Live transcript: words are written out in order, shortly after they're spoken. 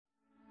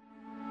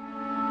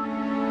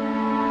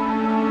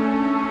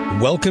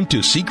Welcome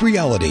to Seek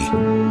Reality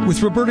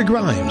with Roberta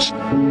Grimes.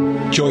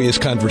 Joyous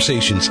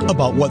conversations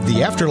about what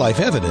the afterlife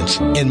evidence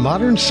and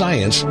modern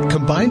science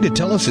combine to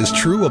tell us is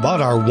true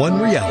about our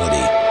one reality.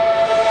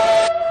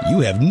 You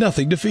have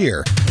nothing to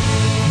fear.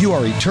 You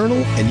are eternal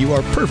and you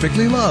are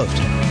perfectly loved.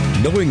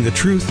 Knowing the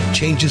truth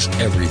changes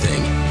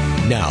everything.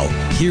 Now,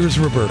 here's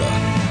Roberta.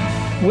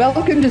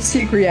 Welcome to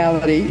Seek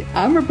Reality.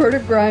 I'm Roberta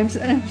Grimes,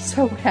 and I'm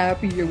so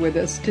happy you're with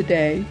us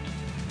today.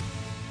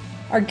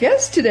 Our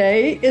guest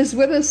today is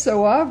with us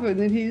so often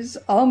that he's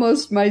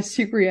almost my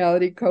Seek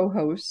Reality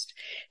co-host.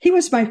 He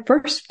was my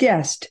first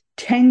guest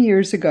 10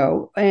 years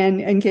ago, and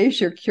in case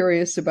you're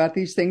curious about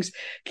these things,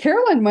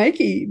 Carol and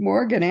Mikey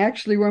Morgan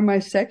actually were my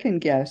second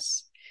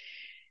guests.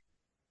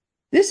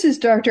 This is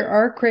Dr.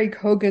 R. Craig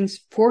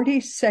Hogan's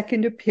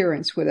 42nd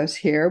appearance with us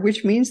here,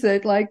 which means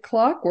that, like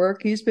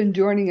clockwork, he's been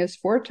joining us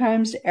 4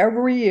 times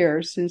every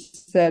year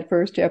since that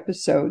first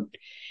episode.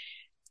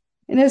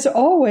 And as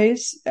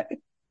always,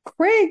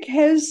 Craig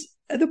has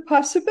the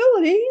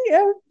possibility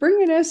of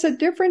bringing us a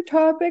different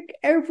topic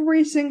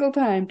every single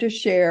time to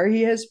share.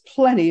 He has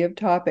plenty of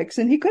topics,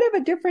 and he could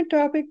have a different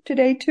topic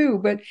today too,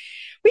 but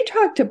we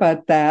talked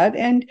about that.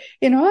 And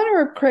in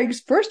honor of Craig's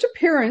first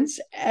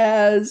appearance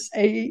as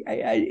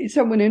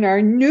someone in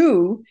our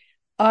new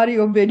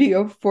audio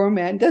video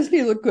format, doesn't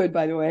he look good,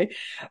 by the way?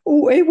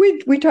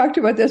 We talked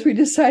about this. We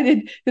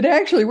decided that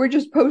actually we're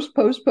just post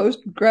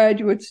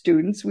graduate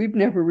students. We've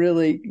never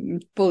really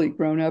fully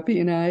grown up, he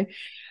and I.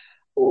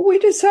 We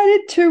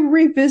decided to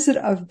revisit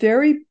a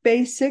very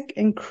basic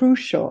and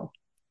crucially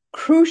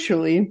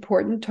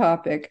important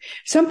topic,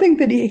 something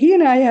that he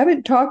and I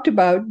haven't talked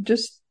about,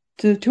 just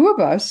the two of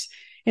us,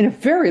 in a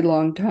very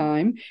long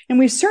time. And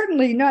we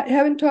certainly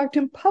haven't talked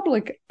in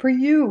public for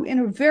you in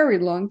a very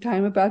long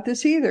time about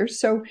this either.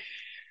 So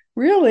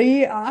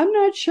really, I'm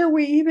not sure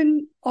we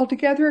even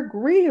altogether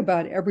agree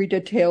about every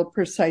detail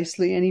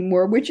precisely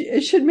anymore, which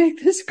should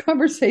make this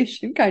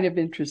conversation kind of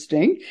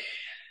interesting.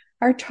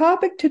 Our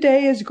topic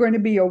today is going to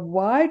be a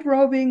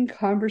wide-ranging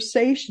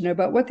conversation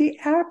about what the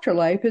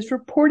afterlife is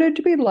reported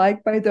to be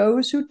like by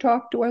those who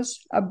talk to us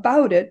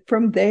about it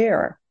from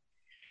there.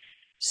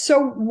 So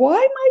why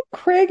might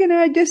Craig and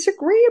I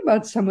disagree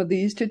about some of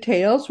these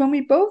details when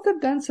we both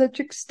have done such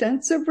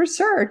extensive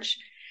research?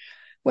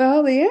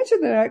 Well, the answer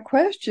to that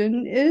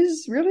question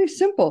is really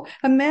simple.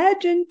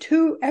 Imagine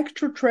 2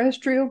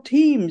 extraterrestrial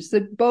teams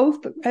that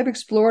both have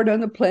explored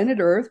on the planet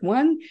Earth,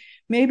 one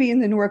maybe in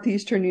the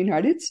northeastern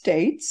United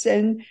States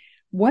and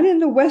one in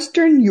the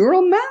western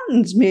Ural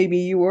Mountains,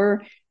 maybe,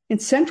 or in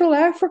Central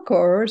Africa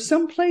or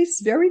someplace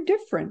very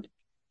different.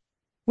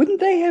 Wouldn't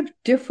they have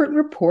different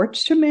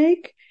reports to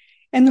make?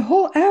 And the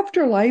whole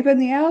afterlife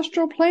and the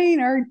astral plane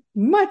are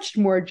much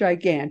more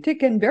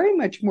gigantic and very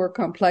much more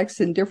complex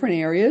in different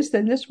areas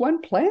than this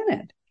one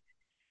planet.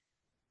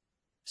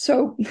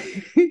 So,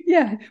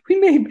 yeah,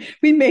 we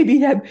maybe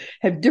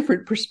have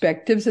different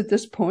perspectives at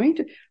this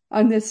point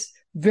on this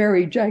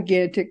very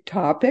gigantic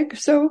topic.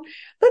 So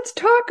let's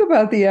talk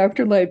about the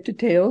afterlife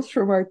details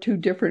from our 2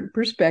 different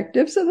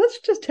perspectives. And let's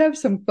just have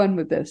some fun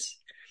with this.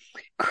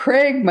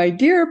 Craig, my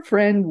dear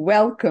friend,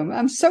 welcome.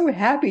 I'm so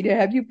happy to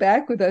have you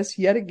back with us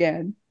yet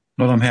again.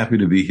 Well, I'm happy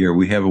to be here.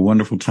 We have a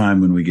wonderful time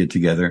when we get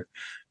together,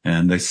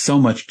 and there's so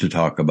much to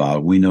talk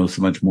about. We know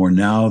so much more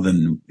now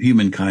than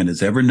humankind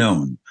has ever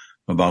known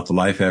about the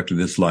life after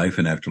this life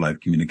and afterlife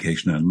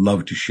communication. I'd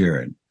love to share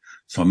it.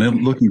 So I'm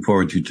looking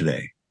forward to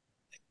today.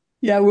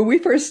 Yeah, when we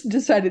first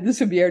decided this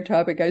would be our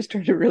topic, I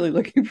started really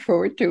looking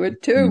forward to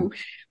it too. Mm-hmm.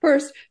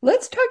 First,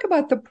 let's talk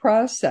about the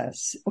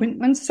process.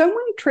 When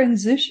someone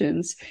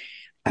transitions,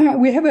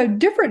 we have a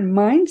different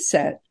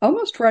mindset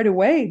almost right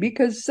away,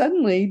 because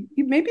suddenly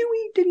maybe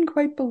we didn't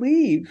quite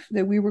believe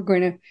that we were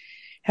going to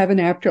have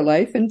an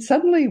afterlife, and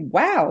suddenly,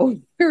 wow,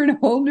 we're in a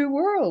whole new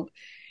world.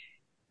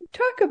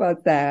 Talk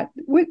about that.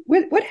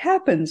 What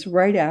happens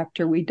right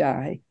after we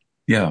die?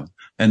 Yeah.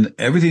 And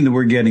everything that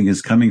we're getting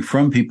is coming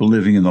from people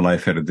living in the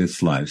life out of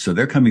this life. So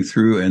they're coming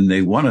through and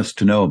they want us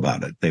to know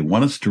about it. They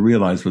want us to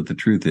realize what the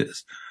truth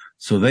is.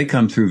 So they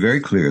come through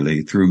very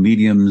clearly through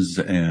mediums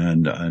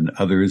and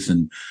others.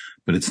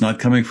 But it's not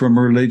coming from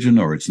a religion,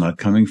 or it's not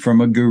coming from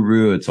a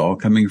guru. It's all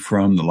coming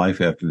from the life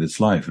after this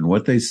life. And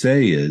what they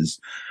say is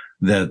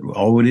that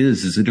all it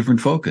is a different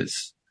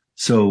focus.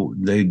 So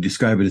they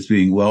describe it as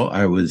being, well,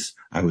 I was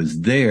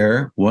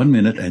there 1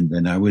 minute and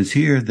then I was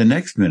here the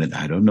next minute.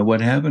 I don't know what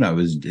happened.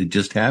 It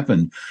just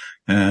happened.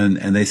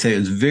 And they say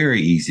it's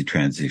very easy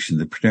transition.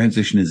 The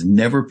transition is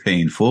never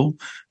painful.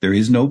 There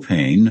is no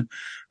pain.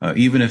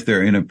 Even if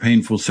they're in a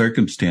painful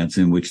circumstance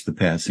in which the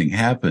passing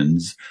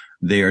happens,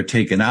 they are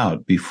taken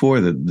out before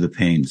the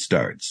pain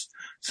starts.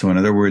 So in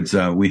other words,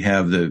 we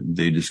have the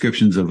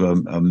descriptions of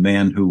a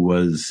man who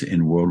was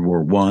in World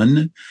War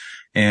I.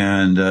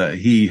 And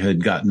he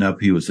had gotten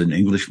up, he was an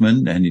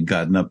Englishman, and he'd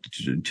gotten up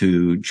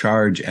to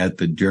charge at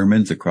the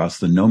Germans across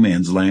the no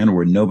man's land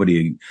where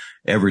nobody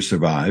ever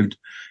survived.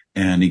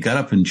 And he got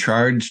up and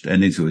charged,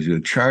 and as he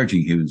was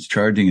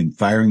charging, and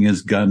firing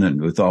his gun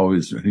and with all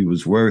he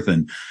was worth.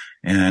 And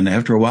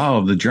after a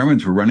while, the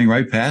Germans were running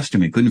right past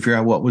him. He couldn't figure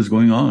out what was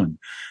going on.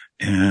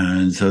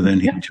 And so then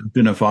he jumped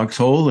in a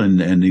foxhole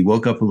and he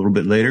woke up a little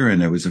bit later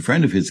and there was a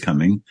friend of his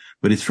coming,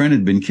 but his friend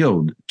had been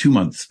killed 2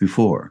 months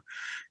before.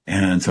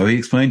 And so he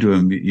explained to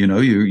him,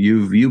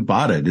 you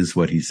bought it, is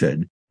what he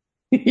said.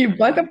 You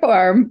bought the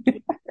farm.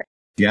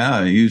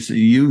 Yeah,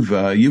 you've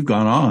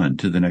gone on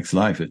to the next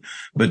life.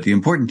 But the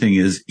important thing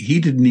is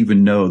he didn't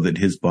even know that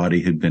his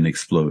body had been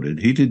exploded.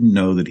 He didn't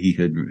know that he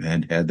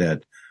had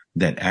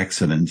that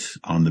accident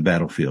on the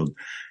battlefield.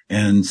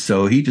 And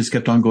so he just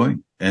kept on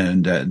going.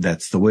 And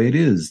that's the way it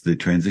is. The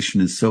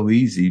transition is so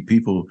easy.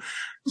 People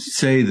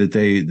say that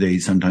they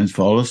sometimes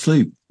fall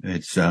asleep.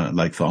 It's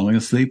like falling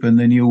asleep and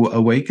then you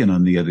awaken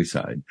on the other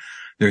side.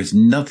 There's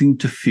nothing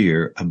to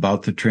fear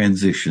about the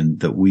transition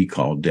that we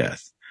call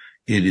death.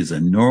 It is a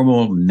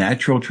normal,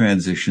 natural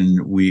transition.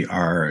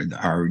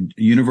 Our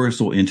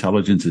universal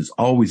intelligence is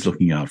always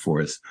looking out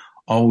for us,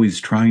 always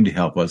trying to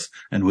help us,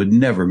 and would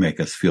never make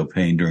us feel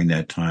pain during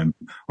that time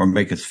or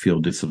make us feel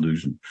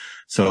disillusioned.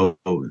 So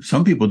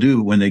some people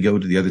do when they go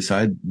to the other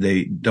side.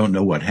 They don't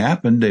know what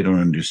happened. They don't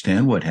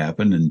understand what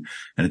happened. And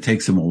it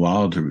takes them a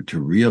while to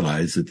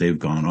realize that they've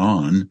gone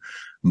on.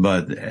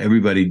 But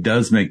everybody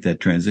does make that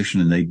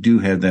transition and they do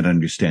have that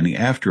understanding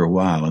after a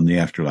while in the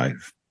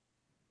afterlife.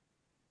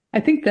 I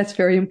think that's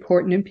very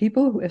important in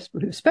people,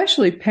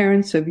 especially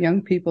parents of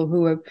young people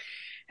who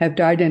have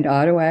died in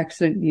auto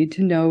accident, need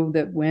to know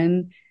that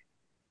when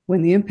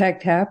the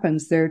impact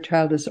happens, their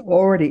child is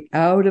already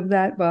out of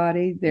that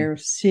body. They're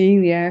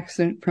seeing the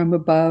accident from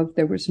above.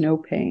 There was no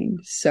pain.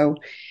 So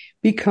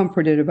be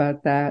comforted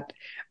about that.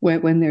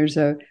 When there's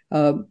a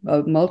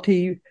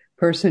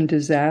multi-person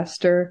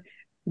disaster,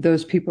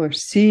 those people are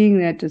seeing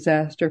that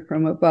disaster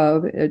from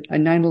above. At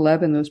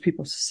 9/11, those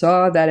people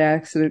saw that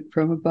accident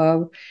from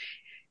above.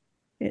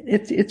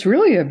 It's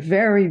really a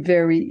very,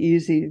 very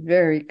easy,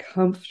 very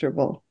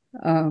comfortable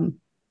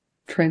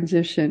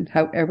transition,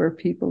 however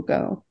people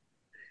go.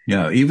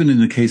 Yeah, even in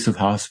the case of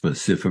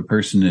hospice, if a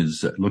person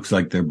looks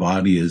like their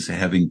body is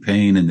having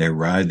pain and they're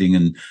writhing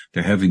and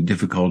they're having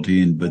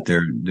difficulty, but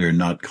they're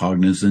not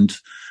cognizant,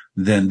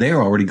 then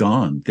they're already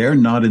gone. They're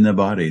not in the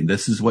body. And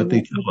this is what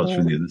they tell us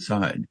from the other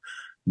side.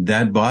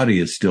 That body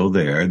is still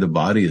there. The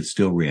body is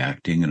still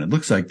reacting and it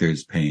looks like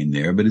there's pain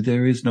there, but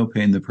there is no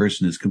pain. The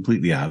person is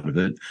completely out of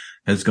it,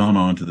 has gone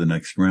on to the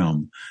next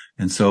realm.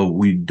 And so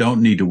we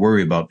don't need to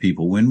worry about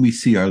people. When we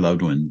see our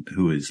loved one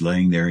who is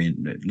laying there,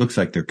 it looks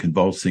like they're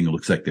convulsing. It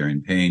looks like they're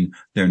in pain.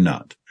 They're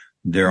not.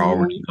 They're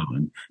already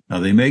gone. Now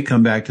they may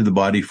come back to the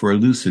body for a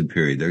lucid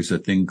period. There's a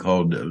thing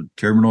called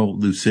terminal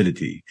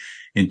lucidity.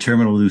 In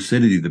terminal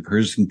lucidity, the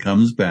person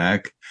comes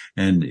back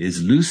and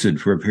is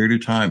lucid for a period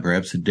of time,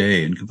 perhaps a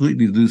day, and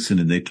completely lucid,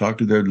 and they talk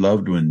to their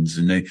loved ones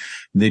and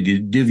they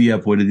divvy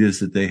up what it is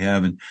that they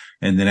have. And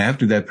then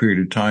after that period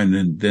of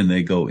time, then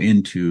they go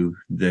into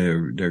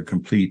their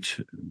complete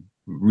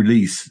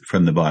release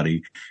from the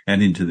body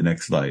and into the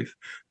next life.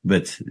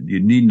 But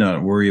you need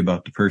not worry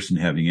about the person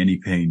having any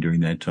pain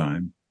during that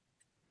time.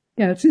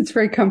 Yeah, it's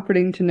very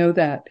comforting to know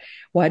that.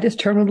 Why does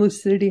terminal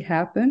lucidity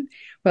happen?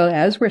 Well,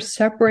 as we're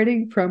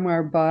separating from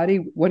our body,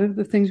 one of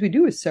the things we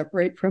do is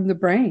separate from the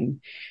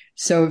brain.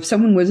 So if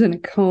someone was in a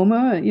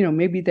coma,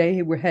 maybe they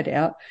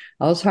had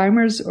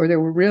Alzheimer's, or they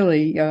were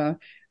really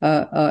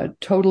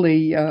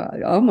totally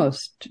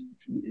almost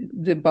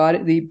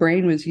the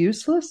brain was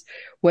useless.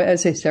 Well,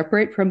 as they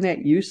separate from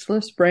that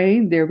useless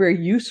brain, their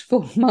very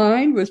useful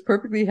mind was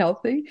perfectly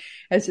healthy.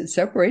 As it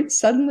separates,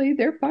 suddenly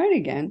they're fine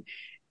again.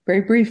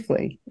 Very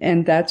briefly.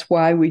 And that's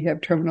why we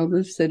have terminal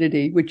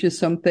lucidity, which is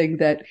something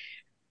that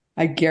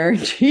I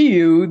guarantee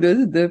you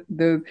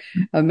the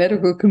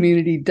medical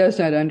community does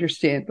not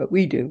understand, but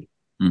we do,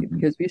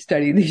 because we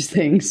study these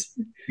things.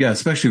 Yeah,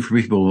 especially for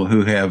people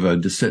who have a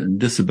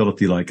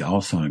disability like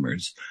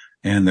Alzheimer's,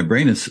 and their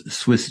brain is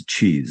Swiss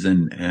cheese,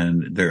 and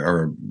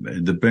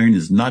the brain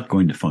is not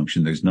going to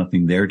function. There's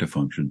nothing there to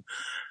function.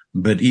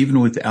 But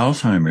even with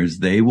Alzheimer's,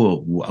 they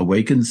will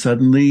awaken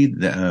suddenly.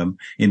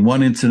 In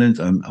one incident,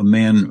 a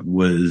man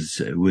was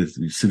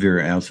with severe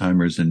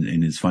Alzheimer's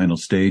in his final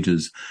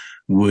stages,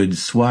 would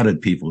swat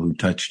at people who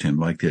touched him,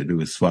 like it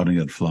was swatting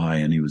at a fly,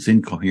 and he was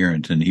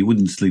incoherent and he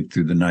wouldn't sleep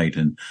through the night.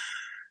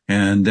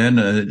 And then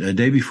a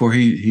day before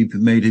he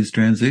made his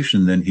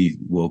transition, then he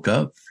woke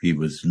up. He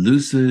was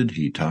lucid.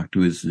 He talked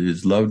to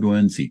his loved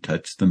ones. He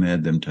touched them,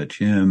 had them touch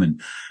him,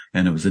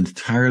 and it was an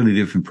entirely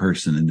different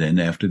person. And then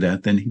after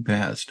that, then he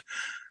passed.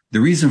 The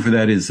reason for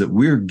that is that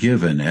we're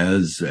given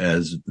as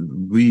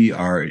we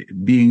are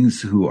beings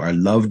who are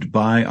loved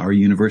by our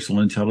universal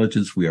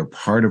intelligence. We are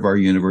part of our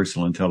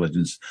universal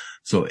intelligence.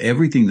 So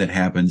everything that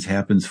happens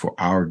for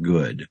our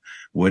good,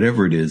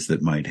 whatever it is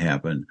that might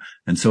happen.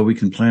 And so we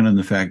can plan on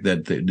the fact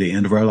that the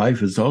end of our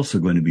life is also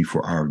going to be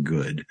for our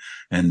good.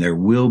 And there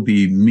will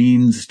be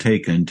means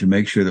taken to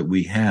make sure that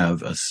we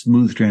have a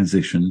smooth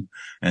transition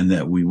and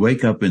that we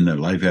wake up in the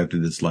life after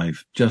this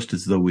life just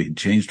as though we had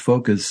changed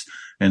focus.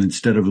 And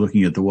instead of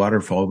looking at the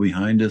waterfall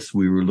behind us,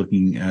 we were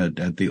looking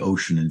at the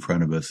ocean in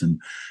front of us.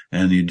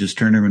 And you just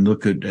turn around and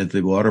look at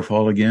the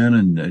waterfall again,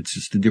 and it's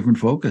just a different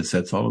focus.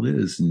 That's all it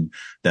is. And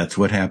that's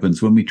what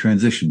happens when we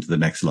transition to the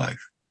next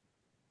life.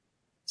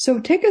 So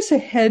take us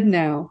ahead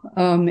now,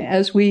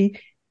 as we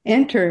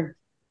enter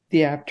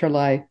the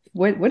afterlife.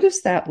 What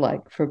is that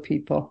like for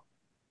people?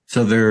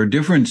 So there are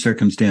different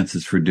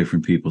circumstances for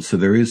different people. So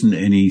there isn't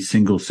any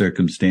single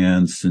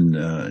circumstance. And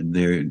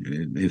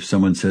if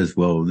someone says,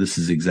 well, this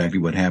is exactly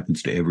what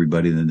happens to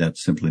everybody, then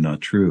that's simply not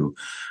true.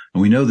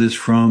 And we know this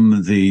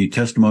from the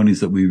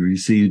testimonies that we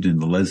received in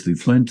the Leslie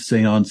Flint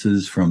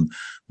seances, from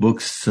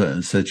books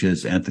such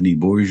as Anthony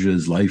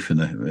Bourge's Life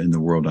in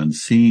the World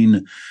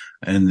Unseen,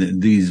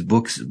 and these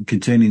books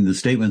containing the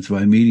statements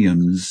by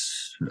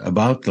mediums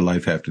about the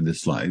life after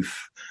this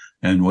life.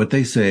 And what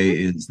they say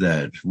is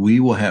that we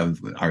will have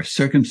our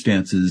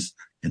circumstances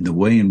in the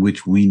way in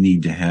which we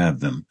need to have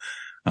them.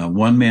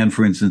 One man,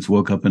 for instance,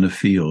 woke up in a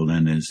field,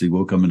 and as he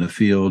woke up in a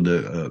field,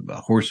 a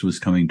horse was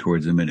coming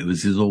towards him, and it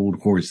was his old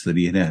horse that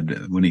he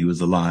had when he was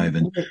alive.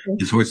 And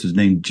his horse was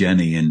named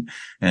Jenny,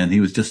 and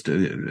he was just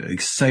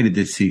excited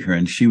to see her,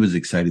 and she was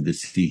excited to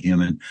see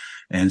him.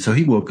 And so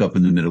he woke up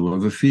in the middle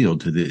of a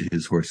field to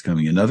his horse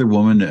coming. Another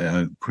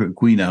woman,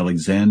 Queen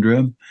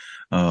Alexandra,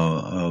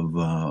 of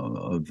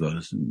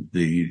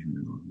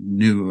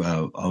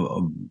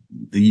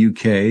the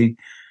UK,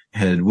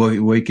 had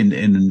awakened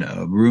in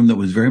a room that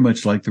was very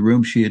much like the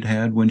room she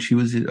had when she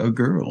was a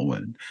girl,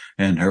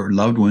 and her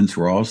loved ones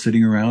were all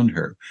sitting around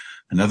her.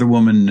 Another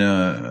woman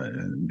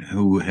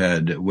who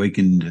had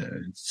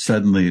awakened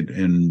suddenly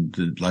in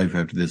the life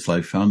after this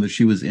life found that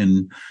she was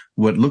in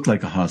what looked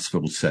like a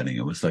hospital setting.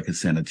 It was like a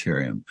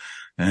sanitarium.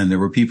 And there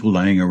were people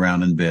lying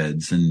around in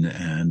beds,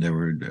 and there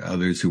were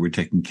others who were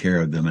taking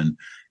care of them.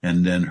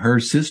 And then her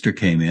sister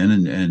came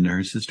in, and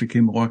her sister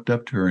walked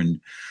up to her.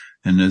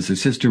 And as her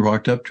sister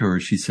walked up to her,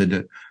 she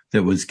said,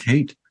 that was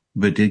Kate,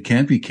 but it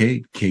can't be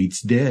Kate. Kate's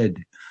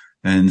dead.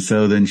 And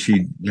so then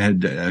she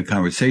had a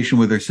conversation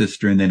with her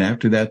sister. And then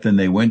after that, then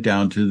they went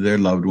down to their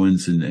loved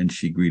ones, and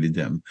she greeted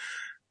them.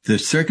 The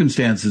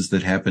circumstances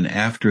that happen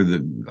after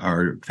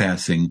our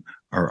passing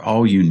are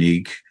all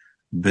unique,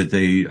 but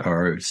they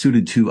are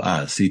suited to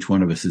us, each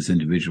one of us as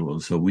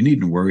individuals. So we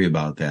needn't worry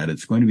about that.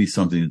 It's going to be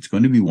something that's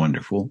going to be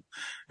wonderful,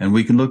 and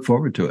we can look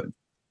forward to it.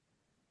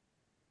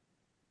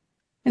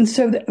 And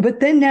so, but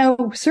then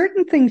now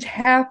certain things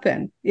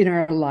happen in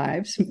our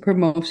lives for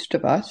most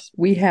of us.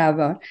 We have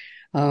a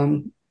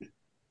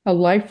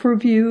life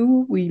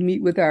review. We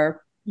meet with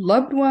our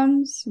loved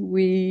ones.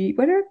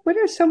 What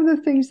are some of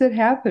the things that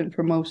happen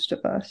for most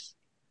of us?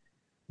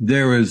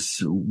 There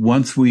is,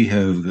 once we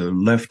have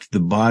left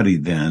the body,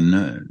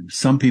 then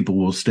some people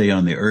will stay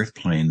on the earth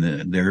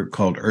plane. They're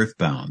called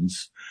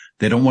earthbounds.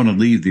 They don't want to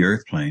leave the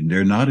earth plane.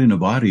 They're not in a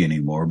body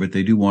anymore, but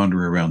they do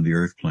wander around the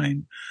earth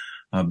plane.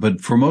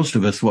 But for most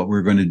of us, what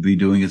we're going to be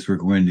doing is we're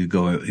going to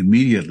go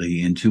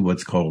immediately into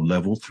what's called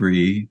level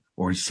 3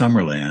 or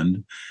Summerland.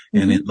 Mm-hmm.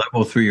 And in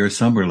level 3 or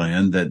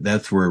Summerland,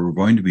 that's where we're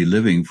going to be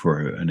living for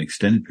an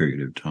extended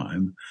period of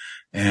time.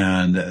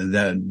 And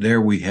that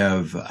there we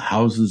have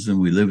houses,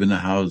 and we live in the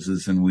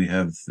houses, and we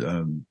have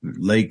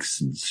lakes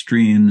and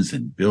streams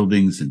and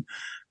buildings and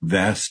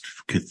vast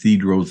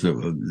cathedrals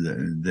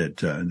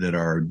that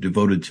are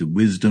devoted to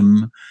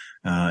wisdom,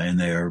 and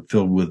they are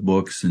filled with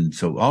books. And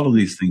so all of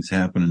these things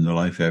happen in the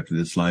life after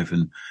this life.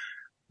 And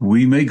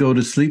we may go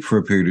to sleep for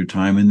a period of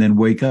time and then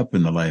wake up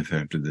in the life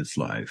after this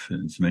life.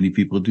 And many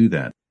people do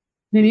that.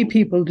 Many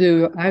people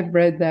do. I've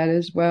read that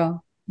as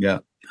well. Yeah.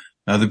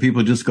 Other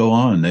people just go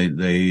on.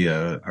 They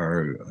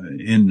are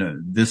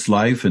in this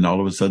life, and all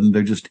of a sudden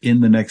they're just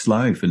in the next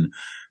life, and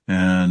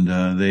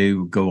they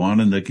go on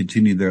and they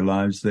continue their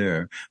lives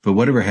there. But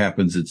whatever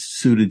happens, it's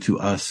suited to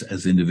us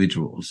as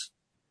individuals.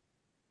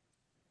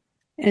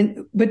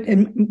 And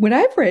what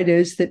I've read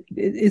is that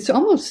it's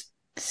almost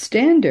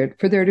standard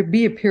for there to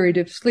be a period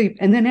of sleep,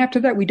 and then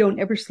after that we don't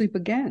ever sleep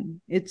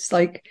again. It's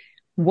like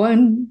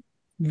one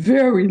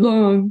very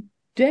long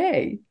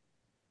day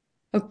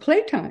of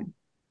playtime.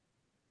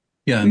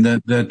 Yeah, and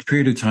that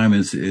period of time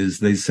is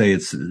they say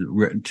it's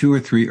 2 or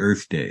 3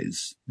 Earth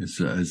days is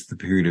the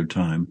period of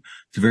time.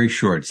 It's very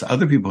short. So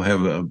other people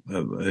have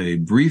a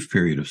brief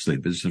period of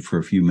sleep. It's just for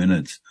a few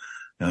minutes,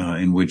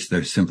 in which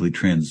they're simply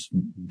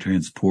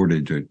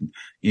transported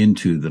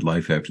into the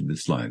life after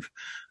this life.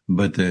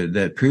 But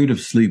that period of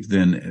sleep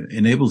then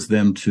enables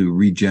them to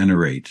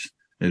regenerate.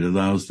 It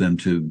allows them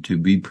to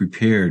be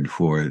prepared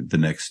for the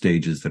next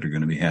stages that are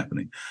going to be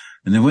happening.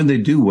 And then when they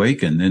do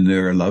waken, then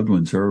their loved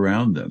ones are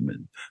around them.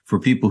 And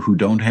for people who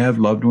don't have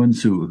loved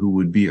ones who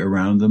would be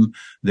around them,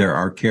 there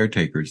are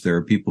caretakers. There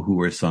are people who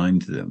are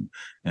assigned to them.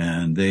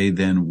 And they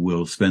then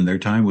will spend their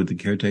time with the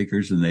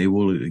caretakers, and they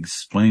will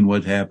explain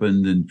what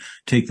happened and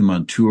take them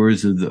on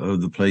tours of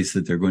the place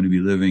that they're going to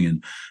be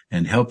living,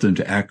 and help them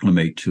to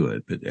acclimate to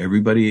it. But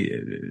everybody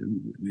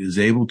is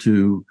able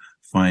to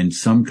find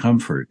some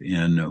comfort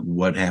in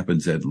what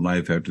happens at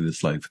life after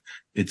this life.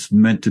 It's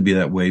meant to be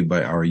that way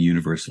by our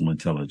universal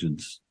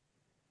intelligence.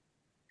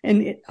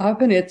 And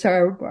often it's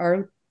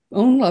our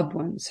own loved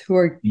ones who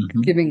are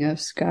mm-hmm. giving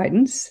us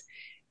guidance.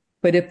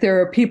 But if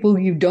there are people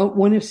you don't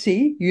want to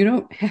see, you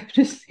don't have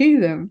to see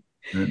them.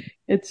 Right.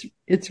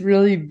 It's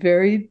really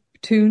very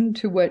tuned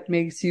to what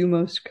makes you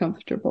most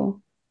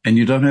comfortable. And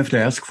you don't have to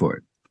ask for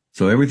it.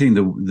 So everything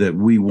that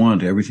we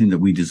want, everything that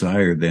we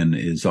desire then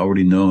is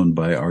already known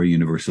by our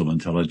universal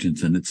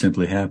intelligence, and it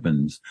simply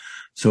happens.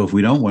 So if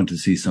we don't want to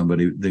see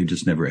somebody, they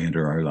just never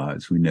enter our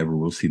lives. We never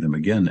will see them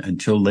again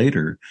until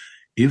later.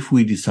 If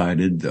we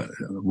decided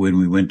when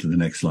we went to the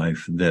next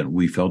life that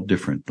we felt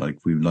different, like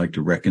we would like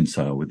to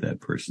reconcile with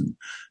that person,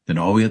 then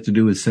all we have to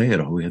do is say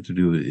it. All we have to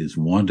do is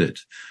want it,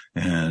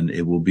 and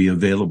it will be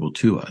available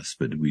to us.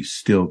 But we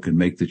still can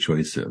make the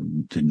choice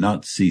to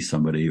not see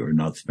somebody or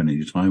not spend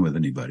any time with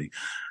anybody.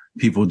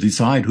 People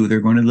decide who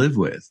they're going to live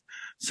with.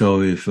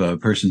 So if a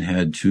person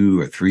had 2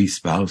 or 3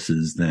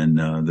 spouses, then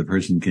the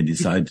person can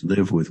decide to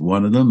live with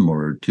one of them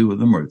or 2 of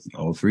them or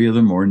all 3 of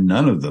them or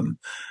none of them.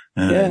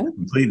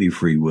 Completely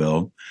free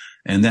will.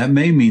 And that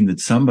may mean that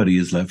somebody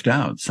is left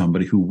out.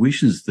 Somebody who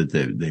wishes that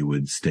they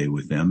would stay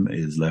with them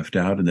is left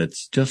out. And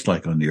that's just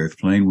like on the earth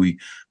plane. We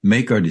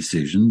make our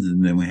decisions,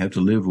 and then we have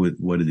to live with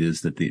what it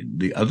is that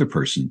the other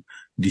person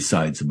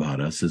decides about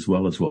us, as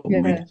well as what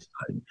we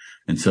decide.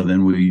 And so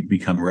then we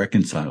become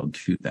reconciled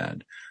to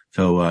that.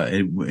 So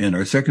in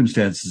our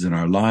circumstances in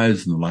our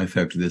lives and the life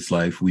after this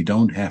life, we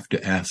don't have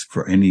to ask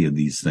for any of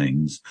these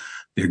things.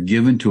 They're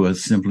given to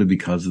us simply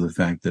because of the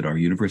fact that our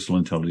universal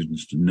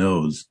intelligence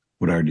knows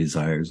what our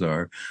desires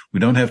are. We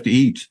don't have to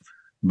eat,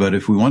 but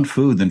if we want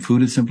food, then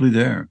food is simply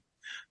there.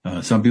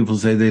 Some people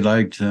say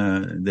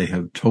they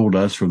have told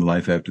us from the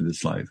life after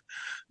this life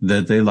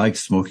that they like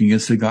smoking a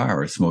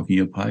cigar or smoking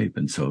a pipe.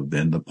 And so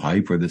then the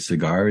pipe or the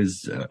cigar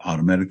is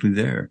automatically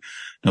there.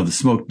 Now, the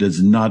smoke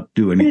does not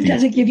do anything. And it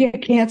doesn't give you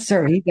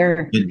cancer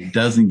either. It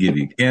doesn't give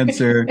you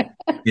cancer.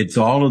 It's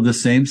all of the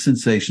same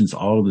sensations,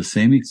 all of the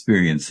same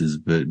experiences,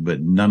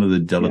 but none of the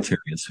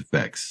deleterious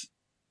effects.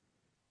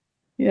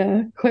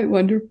 Yeah, quite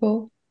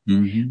wonderful.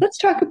 Mm-hmm. Let's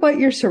talk about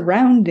your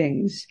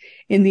surroundings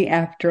in the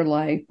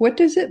afterlife. What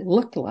does it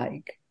look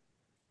like?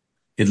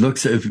 It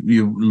looks, if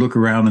you look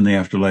around in the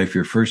afterlife,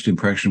 your first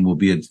impression will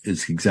be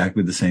it's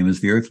exactly the same as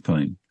the earth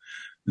plane.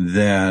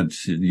 That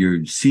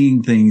you're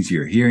seeing things,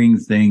 you're hearing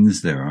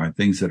things, there are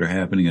things that are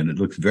happening, and it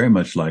looks very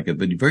much like it,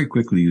 but very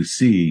quickly you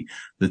see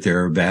that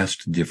there are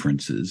vast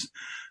differences.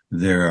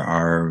 There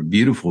are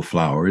beautiful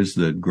flowers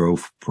that grow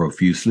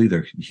profusely.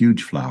 They're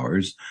huge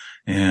flowers,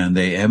 and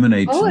they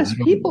emanate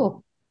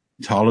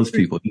Tallest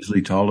people,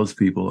 easily tallest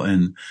people,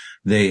 and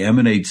they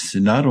emanate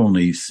not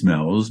only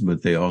smells,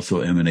 but they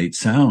also emanate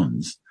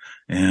sounds.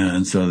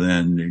 And so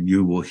then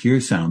you will hear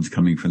sounds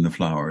coming from the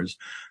flowers.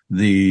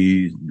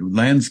 The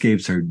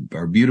landscapes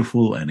are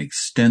beautiful and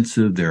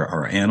extensive. There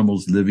are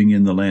animals living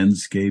in the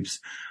landscapes.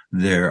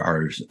 There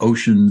are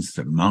oceans,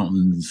 there are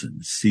mountains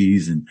and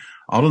seas and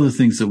all of the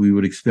things that we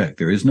would expect.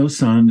 There is no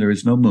sun. There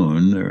is no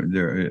moon.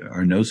 There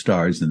are no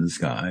stars in the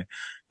sky.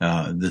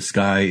 The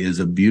sky is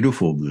a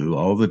beautiful blue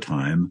all the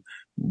time.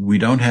 We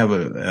don't have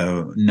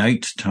a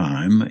night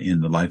time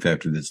in the life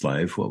after this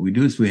life. What we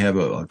do is we have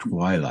a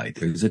twilight.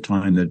 There's a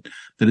time that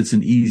it's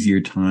an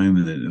easier time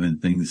when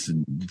things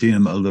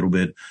dim a little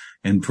bit.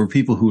 And for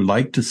people who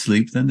like to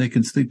sleep, then they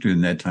can sleep during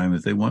that time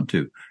if they want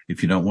to.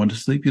 If you don't want to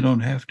sleep, you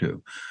don't have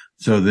to.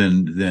 So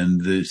then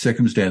the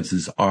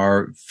circumstances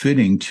are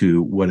fitting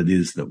to what it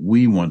is that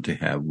we want to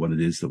have, what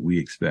it is that we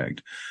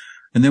expect.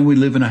 And then we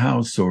live in a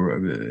house,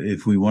 or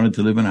if we wanted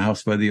to live in a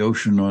house by the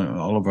ocean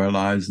all of our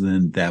lives,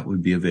 then that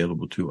would be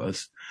available to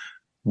us.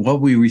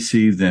 What we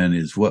receive then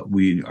is what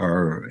we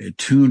are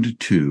attuned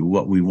to,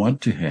 what we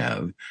want to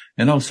have,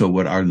 and also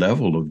what our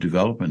level of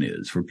development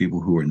is for people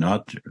who are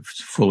not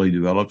fully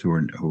developed, who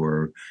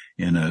are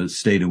in a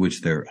state in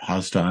which they're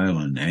hostile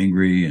and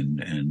angry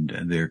and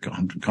they're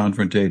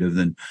confrontative,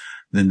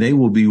 then they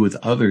will be with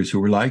others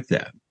who are like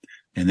that.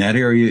 And that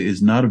area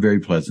is not a very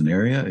pleasant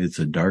area. It's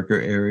a darker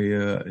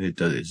area.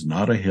 It's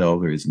not a hell.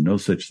 There is no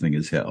such thing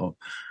as hell.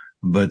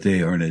 But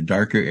they are in a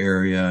darker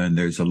area, and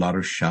there's a lot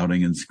of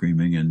shouting and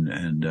screaming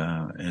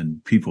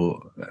and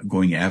people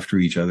going after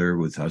each other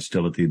with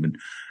hostility.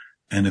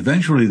 And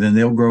eventually then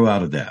they'll grow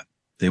out of that.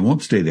 They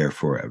won't stay there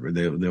forever.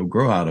 They'll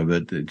grow out of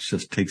it. It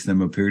just takes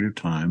them a period of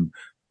time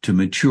to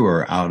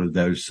mature out of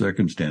those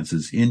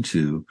circumstances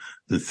into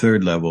the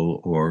third level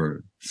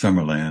or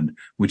Summerland,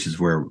 which is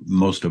where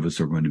most of us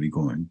are going to be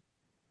going.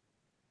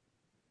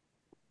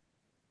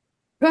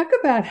 Talk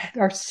about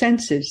our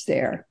senses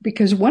there,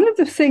 because one of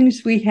the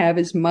things we have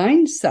is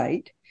mind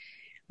sight,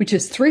 which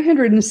is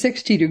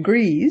 360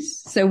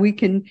 degrees. So we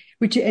can,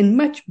 and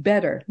much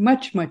better,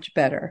 much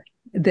better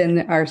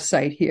than our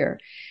sight here.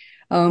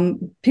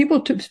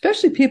 People,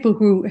 especially people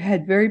who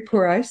had very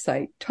poor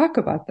eyesight, talk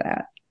about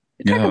that.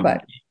 Talk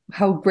about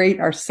how great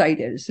our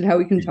sight is and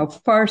how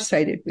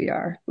far-sighted we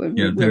are.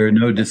 There are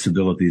no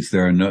disabilities.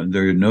 There are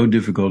no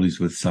difficulties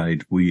with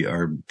sight. We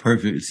are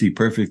see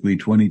perfectly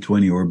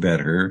 20/20 or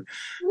better.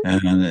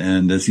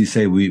 And as you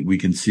say, we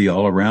can see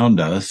all around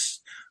us.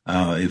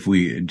 If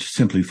we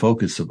simply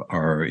focus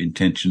our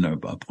intention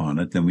upon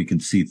it, then we can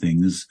see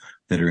things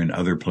that are in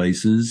other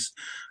places.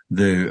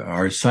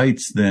 Our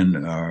sights then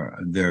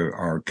there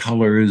are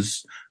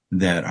colors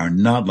that are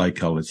not like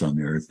colors on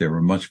the earth. They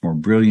were much more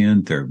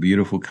brilliant. They're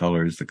beautiful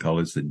colors, the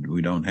colors that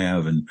we don't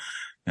have. And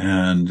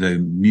And the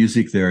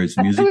music there is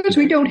music which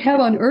we don't have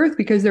on Earth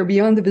because they're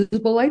beyond the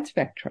visible light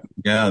spectrum.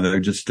 Yeah, they're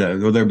just,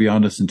 they're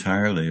beyond us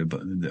entirely.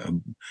 But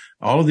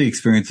all of the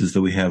experiences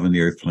that we have in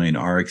the earth plane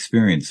are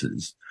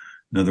experiences.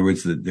 In other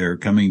words, that they're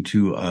coming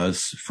to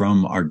us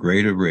from our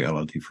greater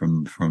reality,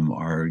 from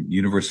our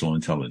universal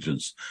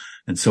intelligence.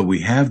 And so we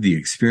have the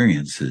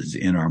experiences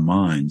in our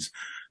minds.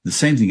 The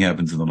same thing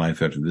happens in the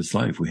life after this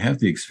life. We have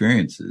the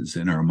experiences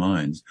in our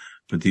minds,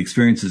 but the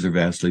experiences are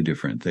vastly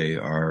different. They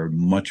are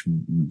much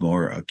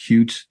more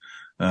acute.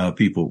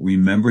 People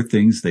remember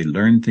things. They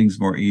learn things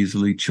more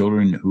easily.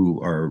 Children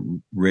who are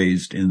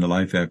raised in the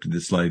life after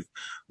this life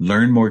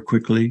learn more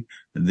quickly.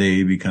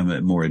 They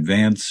become more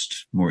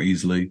advanced more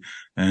easily.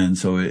 And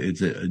so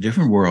it's a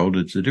different world.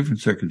 It's a different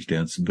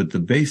circumstance, but the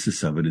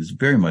basis of it is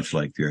very much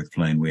like the earth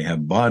plane. We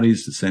have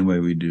bodies the same way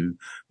we do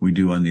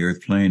on the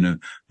earth plane.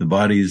 The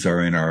bodies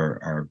are in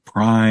our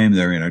prime.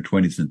 They're in our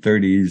 20s and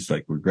 30s,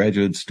 like we're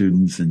graduate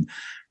students.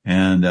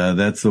 And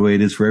that's the way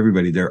it is for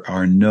everybody. There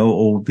are no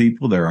old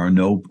people. There are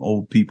no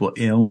old people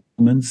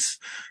ailments.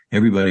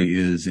 Everybody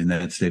is in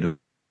that state of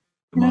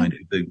mind.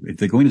 If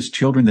they go in as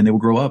children, then they will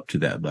grow up to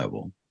that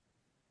level.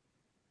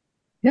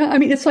 Yeah, I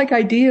mean, it's like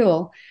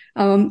ideal.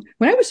 When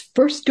I was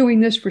first doing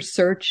this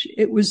research,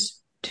 it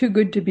was too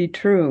good to be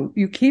true.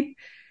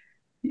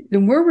 The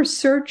more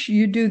research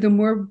you do, the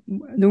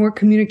more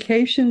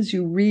communications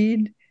you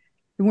read,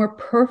 the more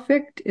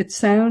perfect it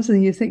sounds.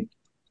 And you think,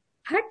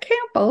 I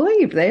can't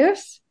believe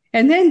this.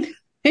 And then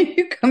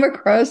you come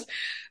across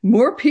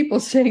more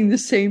people saying the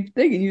same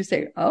thing and you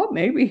say, oh,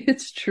 maybe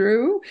it's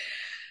true.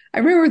 I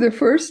remember the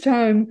first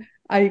time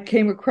I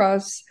came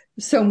across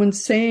someone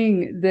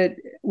saying that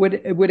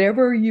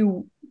whatever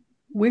you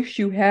wish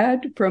you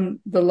had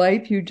from the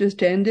life you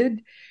just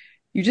ended,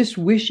 you just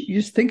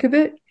think of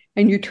it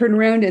and you turn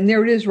around and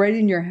there it is right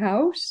in your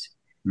house.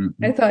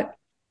 Mm-hmm. I thought,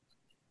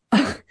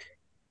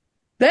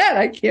 that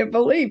I can't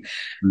believe.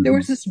 Mm-hmm. There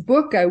was this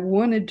book I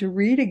wanted to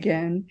read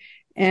again,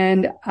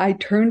 and I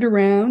turned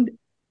around,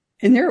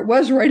 and there it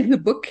was right in the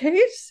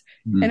bookcase,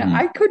 mm-hmm. and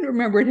I couldn't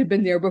remember it had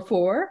been there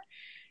before.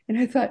 And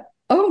I thought,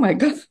 oh my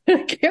God,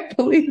 I can't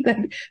believe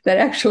that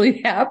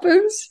actually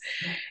happens.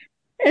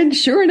 And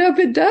sure enough,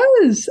 it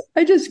does.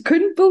 I just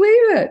couldn't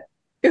believe it.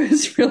 It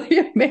was really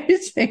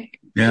amazing.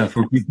 Yeah,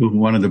 for people who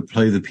wanted to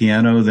play the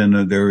piano, then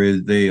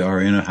they are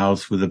in a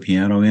house with a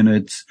piano in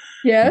it.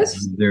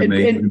 Yes,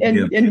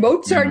 and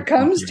Mozart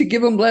comes to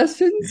give them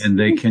lessons, and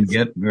they can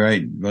get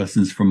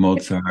lessons from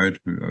Mozart.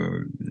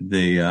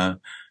 They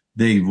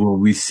will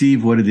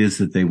receive what it is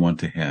that they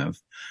want to have.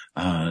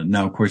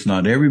 Now, of course,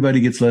 not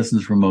everybody gets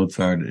lessons from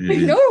Mozart. I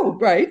know,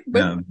 right?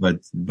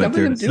 But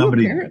there's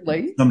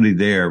somebody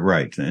there,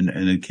 right?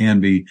 And it can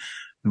be.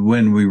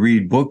 When we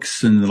read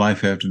books in the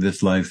life after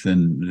this life,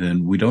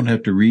 then we don't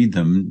have to read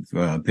them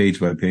page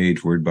by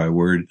page, word by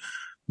word.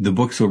 The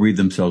books will read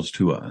themselves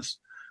to us.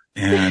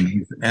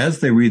 And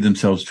as they read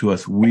themselves to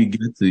us, we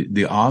get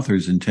the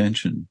author's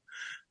intention.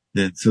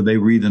 So they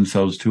read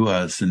themselves to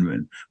us,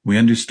 and we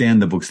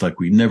understand the books like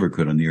we never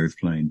could on the earth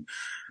plane.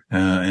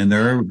 And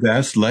there are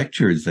vast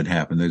lectures that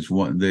happen. There's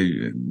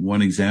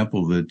one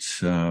example that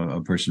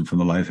a person from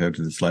the life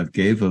after this life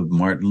gave of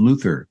Martin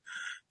Luther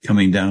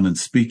coming down and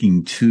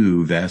speaking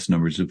to vast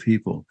numbers of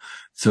people.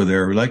 So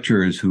there are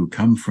lecturers who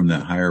come from the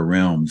higher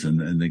realms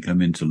and they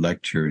come in to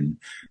lecture and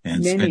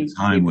spend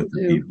time with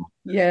the people.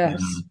 Yes.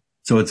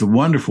 So it's a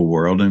wonderful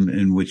world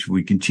in which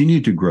we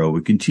continue to grow. We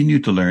continue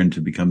to learn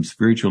to become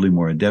spiritually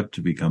more adept,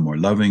 to become more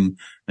loving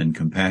and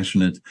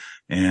compassionate.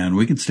 And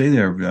we can stay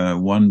there.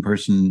 One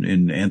person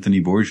in Anthony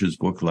Bourge's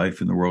book,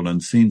 Life in the World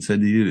Unseen,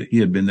 said he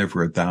had been there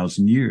for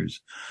 1,000 years.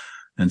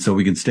 And so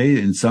we can stay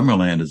in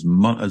Summerland as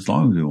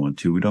long as we want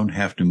to. We don't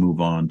have to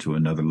move on to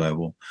another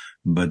level.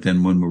 But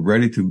then when we're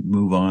ready to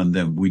move on,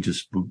 then we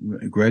just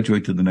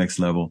graduate to the next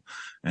level.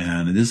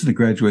 And it isn't a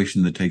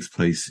graduation that takes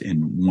place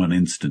in one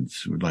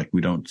instance. Like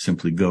we don't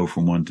simply go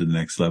from one to the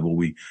next level.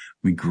 We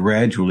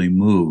gradually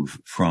move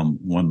from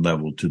one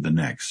level to the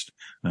next.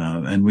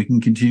 And we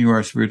can continue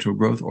our spiritual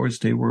growth or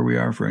stay where we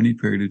are for any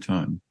period of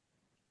time.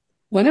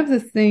 One of the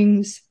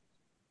things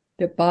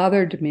that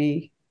bothered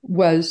me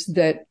was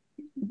that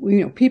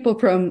people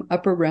from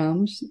upper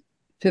realms,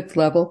 5th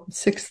level,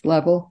 6th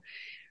level,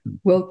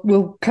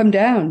 will come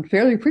down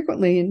fairly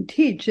frequently and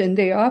teach, and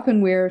they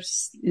often wear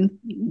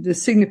the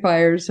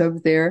signifiers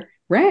of their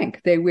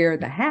rank. They wear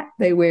the hat,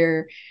 they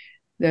wear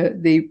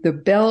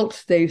the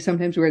belt, they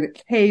sometimes wear the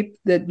cape,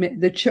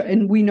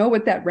 and we know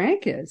what that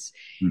rank is.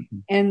 Mm-hmm.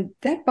 And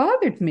that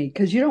bothered me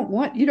because you don't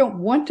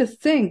want to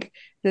think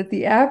that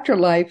the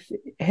afterlife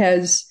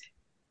is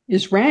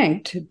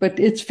ranked, but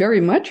it's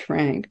very much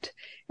ranked.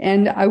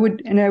 And I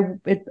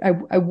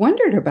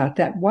wondered about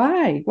that.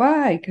 Why?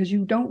 Because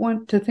you don't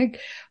want to think,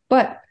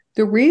 but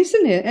the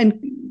reason is,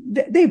 and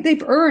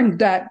they've earned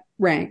that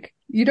rank.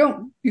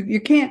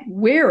 You can't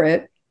wear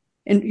it,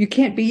 and you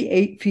can't be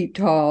 8 feet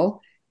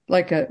tall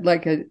like a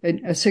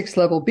 6th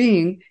level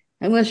being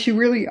unless you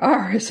really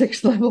are a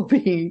 6th level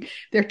being.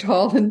 They're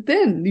tall and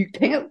thin. You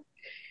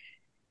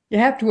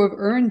have to have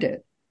earned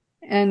it.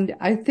 And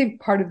I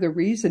think part of the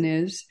reason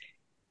is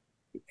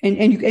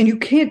And you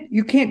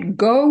can't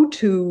go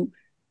to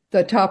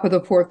the top of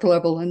the fourth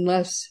level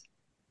unless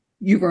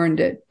you've earned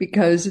it,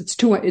 because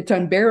it's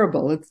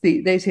unbearable.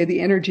 They say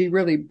the energy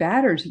really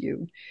batters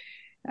you.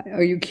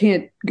 Or you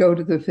can't go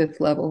to the fifth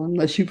level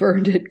unless you've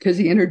earned it, because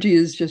the energy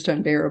is just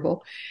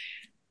unbearable.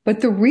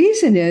 But the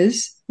reason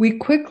is we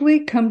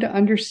quickly come to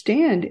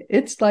understand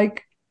it's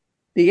like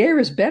the air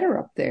is better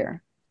up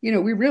there.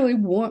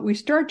 We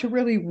start to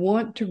really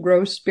want to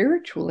grow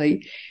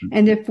spiritually.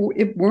 And if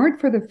it weren't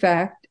for the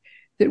fact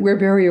that we're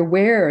very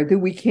aware that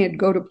we can't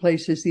go to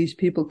places these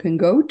people can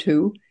go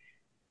to,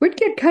 we'd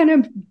get kind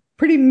of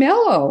pretty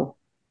mellow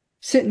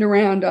sitting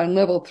around on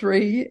level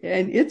 3,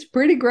 and it's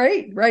pretty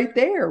great right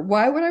there.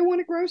 Why would I want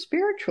to grow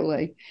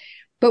spiritually?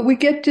 But we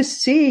get to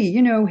see,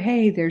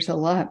 hey, there's a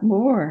lot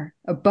more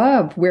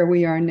above where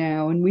we are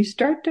now. And we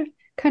start to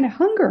kind of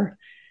hunger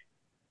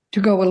to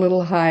go a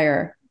little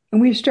higher.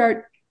 And we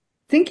start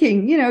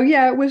thinking,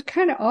 it was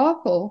kind of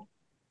awful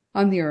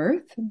on the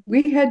earth.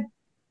 We had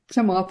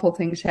some awful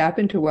things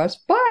happen to us,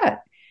 but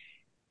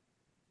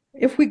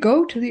if we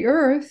go to the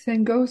earth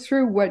and go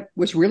through what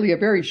was really a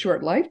very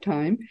short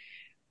lifetime,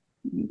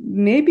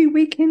 maybe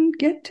we can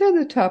get to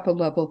the top of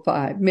level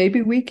 5.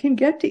 Maybe we can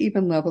get to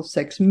even level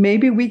 6.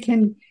 Maybe we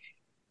can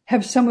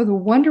have some of the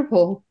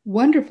wonderful,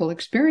 wonderful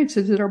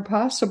experiences that are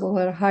possible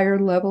at a higher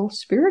level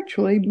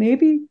spiritually.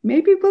 Maybe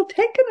we'll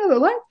take another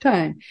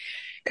lifetime,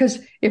 because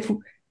if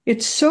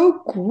it's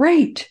so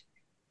great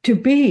to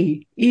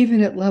be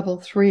even at level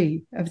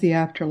 3 of the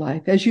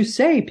afterlife. As you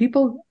say,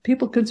 people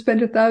can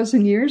spend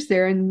 1,000 years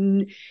there,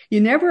 and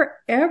you never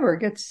ever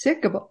get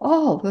sick of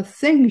all the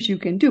things you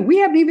can do. We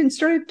haven't even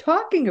started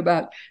talking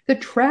about the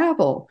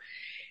travel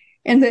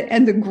and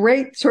the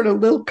great sort of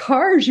little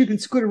cars you can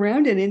scoot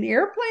around in, and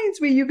airplanes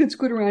where you can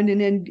scoot around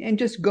in, and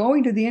just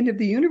going to the end of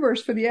the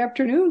universe for the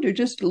afternoon to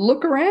just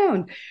look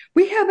around.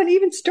 We haven't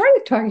even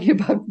started talking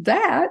about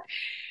that.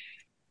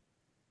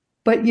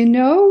 But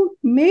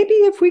maybe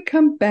if we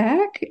come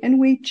back and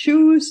we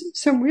choose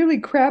some really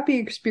crappy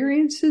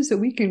experiences that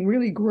we can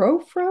really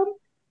grow from,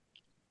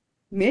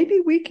 maybe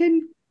we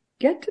can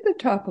get to the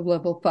top of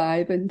level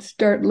 5 and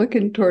start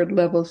looking toward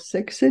level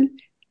 6. And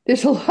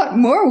there's a lot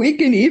more we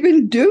can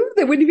even do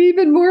that would be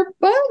even more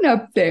fun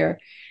up there.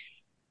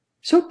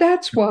 So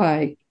that's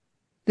why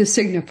the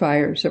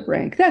signifiers of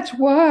rank. That's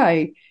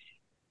why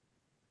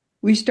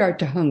we start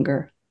to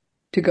hunger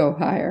to go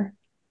higher.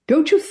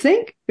 Don't you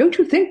think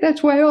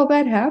that's why all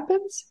that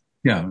happens?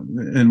 Yeah.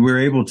 And we're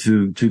able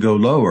to go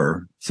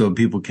lower, so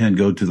people can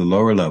go to the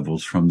lower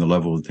levels from the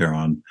level that they're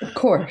on. Of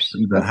course.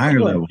 The higher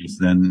levels,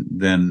 then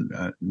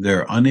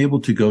they're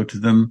unable to go to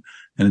them.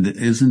 And it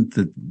isn't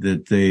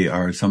that they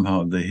are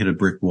somehow, they hit a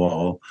brick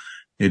wall.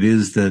 It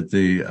is that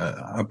the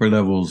upper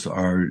levels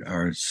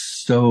are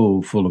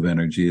so full of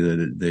energy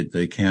that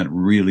they can't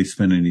really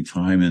spend any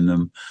time in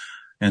them.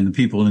 And the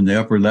people in the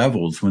upper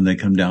levels, when they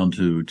come down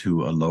to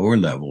a lower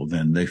level,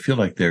 then they feel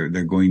like they're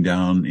going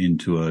down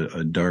into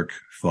a dark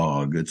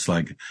fog. It's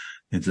like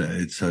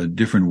it's a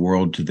different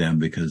world to them,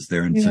 because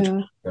they're in such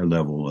a higher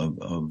level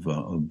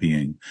of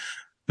being.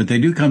 But they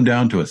do come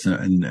down to us,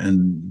 and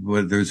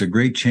there's a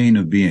great chain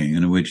of being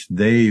in which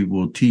they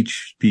will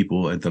teach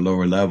people at the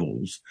lower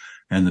levels,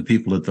 and the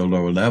people at the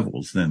lower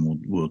levels then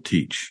will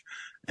teach.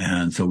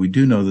 And so we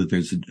do know that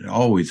there's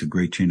always a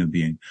great chain of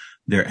being.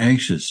 They're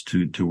anxious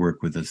to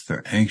work with us.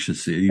 They're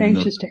anxious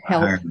to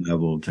help. Higher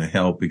level to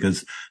help,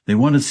 because they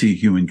want to see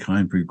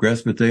humankind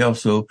progress, but they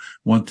also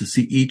want to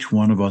see each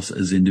one of us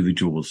as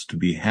individuals to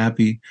be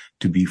happy,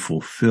 to be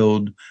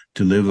fulfilled,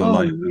 to live a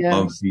life of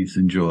love, peace,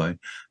 and joy.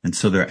 And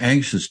so they're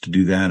anxious to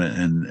do that,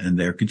 and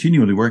they're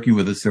continually working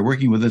with us. They're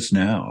working with us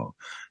now.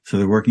 So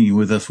they're working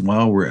with us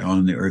while we're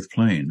on the earth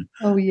plane.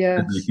 Oh, yes.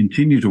 And they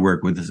continue to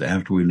work with us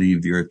after we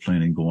leave the earth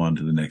plane and go on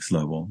to the next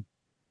level.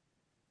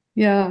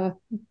 Yeah.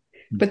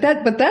 But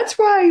that's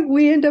why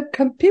we end up,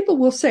 people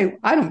will say,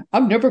 I'm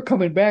never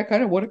coming back. I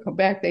don't want to come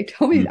back. They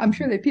tell me, I'm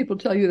sure that people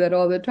tell you that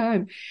all the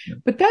time. Yeah.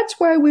 But that's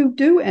why we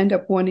do end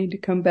up wanting to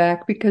come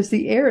back, because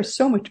the air is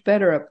so much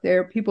better up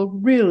there. People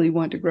really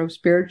want to grow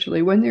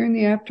spiritually. When they're in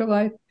the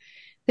afterlife,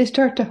 they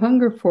start to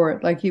hunger for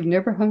it like you've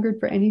never hungered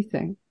for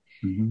anything.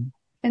 Mm-hmm.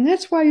 And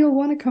that's why you'll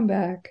want to come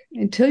back.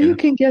 Until you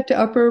can get to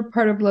upper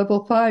part of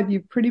level 5,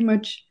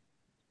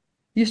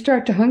 you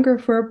start to hunger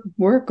for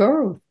more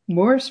growth.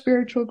 More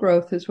spiritual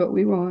growth is what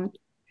we want.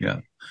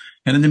 Yeah.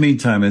 And in the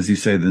meantime, as you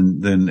say,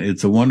 then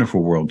it's a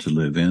wonderful world to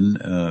live in.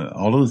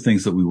 All of the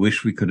things that we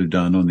wish we could have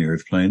done on the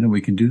earth plane, and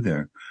we can do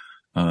there.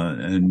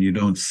 And you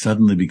don't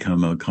suddenly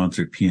become a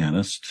concert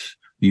pianist.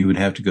 You would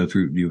have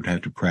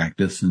to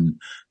practice and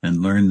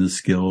learn the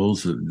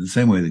skills the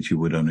same way that you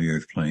would on the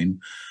earth plane.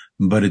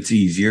 But it's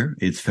easier,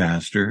 it's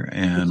faster,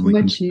 and we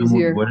can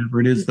become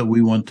whatever it is that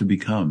we want to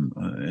become.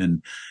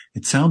 And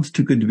it sounds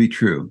too good to be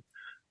true.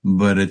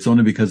 But it's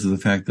only because of the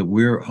fact that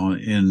we're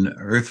in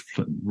Earth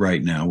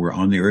right now. We're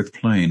on the Earth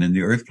plane, and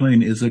the Earth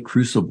plane is a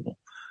crucible.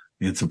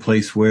 It's a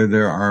place where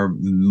there are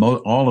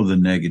all of the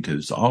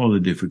negatives, all of the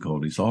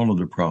difficulties, all of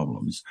the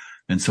problems.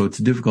 And so it's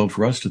difficult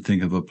for us to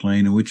think of a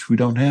plane in which we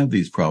don't have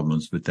these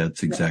problems, but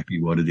that's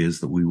exactly what it is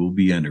that we will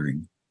be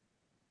entering.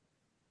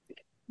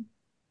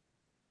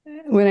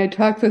 When I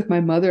talked with my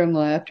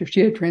mother-in-law after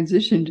she had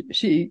transitioned,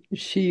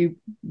 she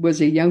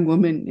was a young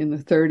woman in the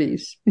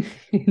 30s.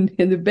 And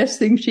the best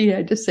thing she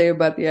had to say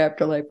about the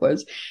afterlife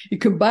was, you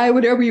can buy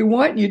whatever you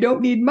want and you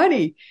don't need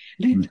money.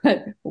 And I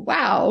thought,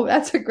 wow,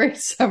 that's a great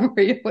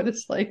summary of what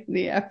it's like in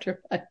the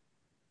afterlife.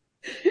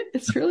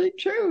 It's really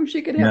true.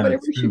 She could have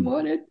whatever she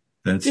wanted.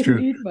 That's didn't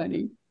true. Need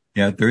money.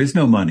 Yeah, there is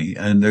no money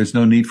and there's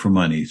no need for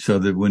money. So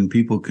that when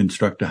people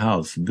construct a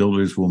house,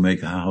 builders will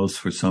make a house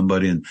for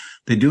somebody and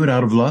they do it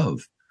out of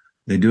love.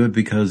 They do it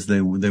because they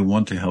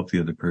want to help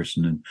the other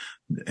person. And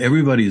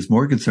everybody is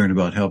more concerned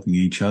about helping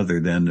each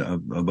other than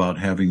about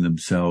having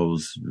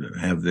themselves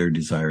have their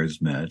desires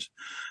met.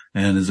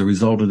 And as a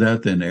result of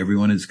that, then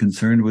everyone is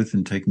concerned with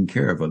and taking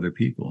care of other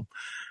people.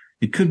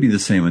 It could be the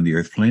same on the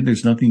earth plane.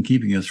 There's nothing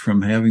keeping us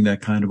from having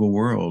that kind of a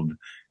world,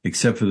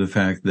 except for the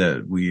fact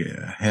that we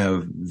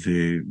have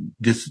the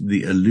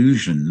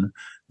illusion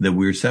that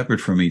we're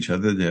separate from each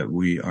other, that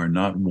we are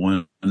not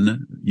one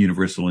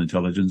universal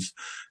intelligence.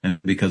 And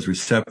because we're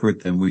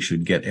separate, then we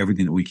should get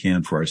everything that we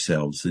can for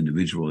ourselves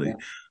individually. Yeah.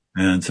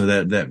 And so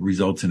that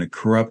results in a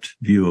corrupt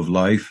view of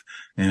life.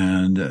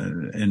 And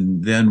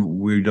then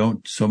we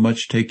don't so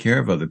much take care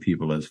of other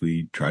people as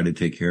we try to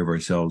take care of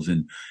ourselves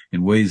in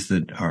ways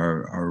that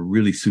are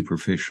really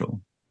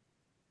superficial.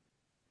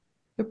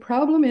 The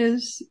problem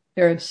is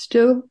there are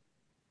still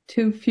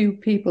too few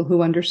people who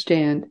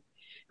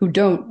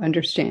don't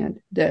understand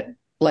that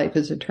life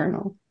is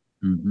eternal.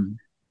 Mm-hmm.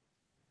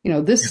 You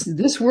know,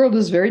 this world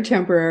is very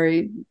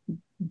temporary,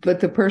 but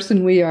the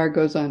person we are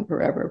goes on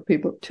forever.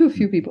 Too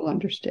few people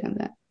understand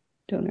that,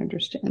 don't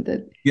understand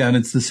that. Yeah, and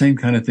it's the same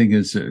kind of thing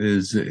as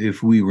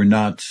if we were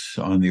not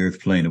on the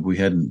earth plane, if we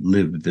hadn't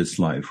lived this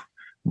life.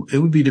 It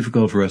would be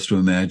difficult for us to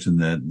imagine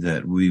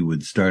that we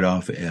would start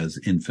off as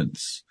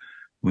infants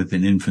with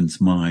an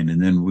infant's mind,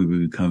 and then we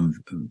would become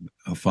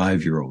a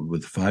 5-year-old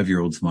with a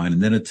 5-year-old's mind,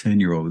 and then a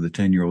 10-year-old with a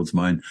 10-year-old's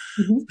mind.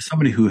 Mm-hmm.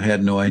 Somebody who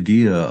had no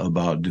idea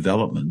about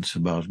development,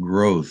 about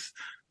growth,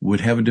 would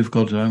have a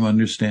difficult time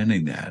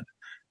understanding that.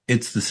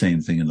 It's the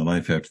same thing in the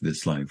life after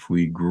this life.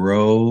 We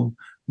grow,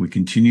 we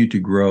continue to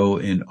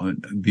grow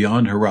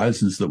beyond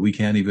horizons that we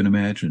can't even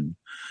imagine.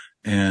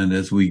 And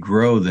as we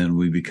grow, then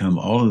we become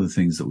all of the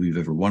things that we've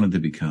ever wanted to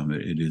become.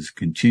 It is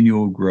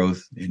continual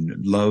growth in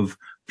love,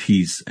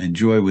 peace, and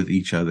joy with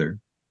each other.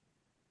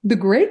 The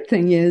great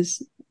thing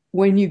is,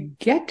 when you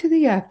get to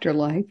the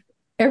afterlife,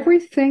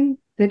 everything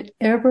that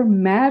ever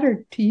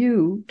mattered to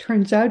you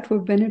turns out to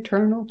have been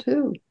eternal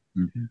too.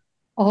 Mm-hmm.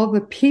 All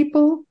the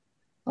people,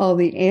 all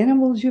the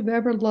animals you've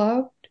ever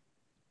loved,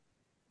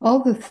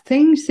 all the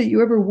things that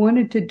you ever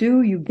wanted to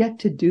do, you get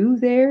to do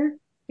there,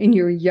 and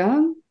you're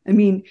young. I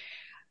mean,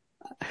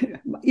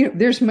 you know,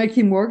 there's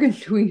Mikey Morgan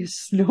doing his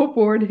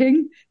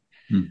snowboarding.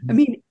 Mm-hmm. I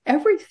mean,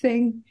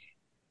 everything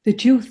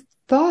that you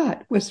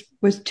thought was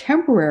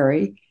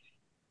temporary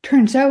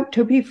turns out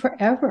to be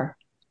forever.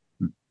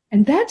 Mm-hmm.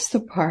 And that's the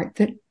part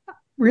that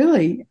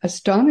really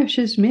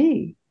astonishes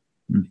me.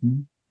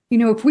 Mm-hmm. You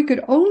know, if we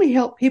could only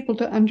help people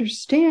to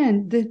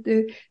understand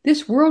that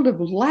this world of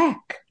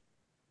lack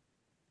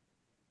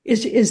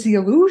is the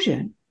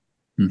illusion.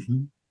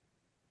 Mm-hmm.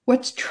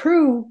 What's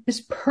true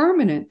is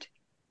permanent.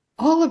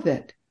 All of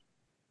it.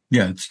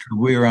 Yeah, it's true.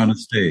 We're on a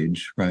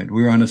stage, right?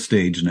 We're on a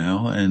stage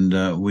now,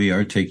 and we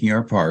are taking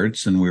our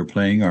parts and we're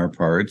playing our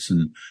parts.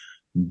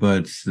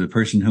 But the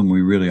person whom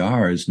we really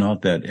are is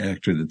not that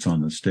actor that's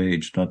on the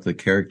stage, not the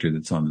character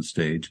that's on the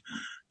stage.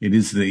 It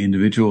is the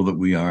individual that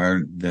we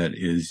are, that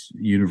is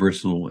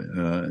universal,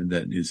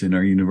 that is in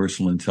our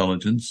universal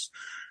intelligence.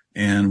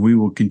 And we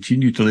will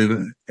continue to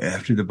live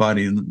after the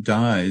body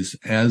dies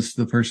as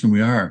the person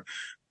we are.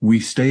 We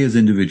stay as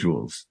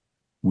individuals.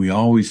 We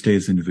always stay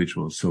as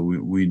individuals. So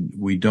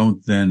we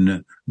don't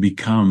then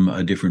become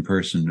a different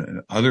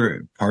person.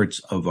 Other parts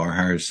of our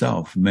higher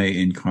self may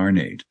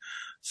incarnate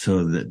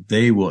so that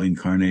they will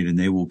incarnate and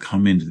they will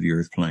come into the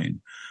earth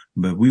plane.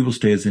 But we will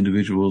stay as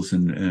individuals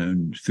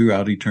and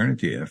throughout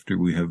eternity after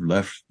we have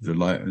left the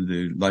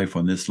life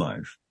on this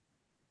life.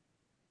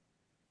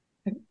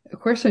 A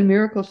Course in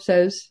Miracles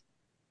says,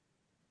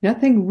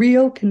 nothing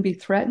real can be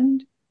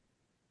threatened.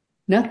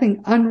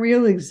 Nothing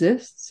unreal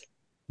exists.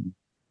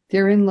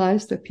 Therein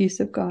lies the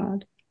peace of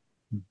God.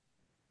 And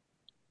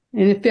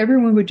if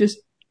everyone would just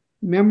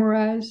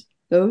memorize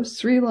those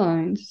 3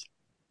 lines,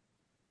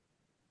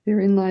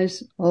 therein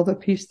lies all the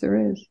peace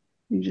there is.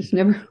 You just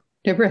never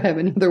have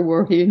another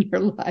worry in your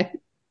life.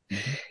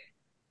 Mm-hmm.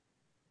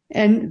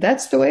 And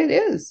that's the way it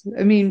is.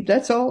 I mean,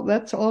 that's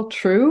all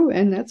true.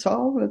 And that's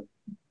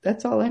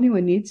all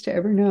anyone needs to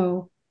ever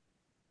know.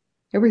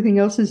 Everything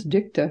else is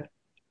dicta.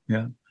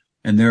 Yeah.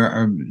 And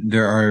there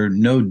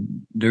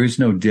is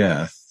no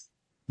death.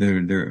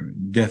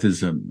 Death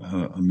is a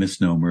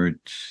misnomer.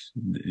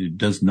 It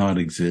does not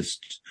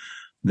exist.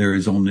 There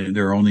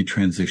are only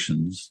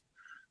transitions.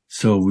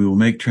 So we will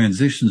make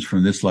transitions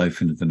from this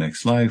life into the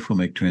next life. We'll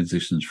make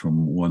transitions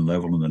from one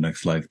level in the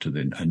next life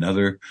to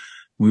another.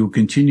 We will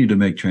continue to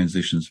make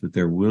transitions, but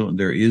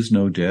there is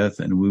no death,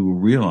 and we will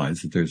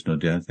realize that there's no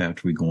death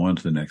after we go on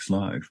to the next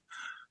life.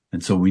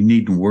 And so we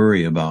needn't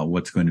worry about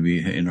what's going to be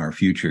in our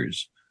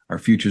futures. Our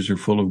futures are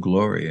full of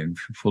glory and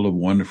full of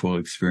wonderful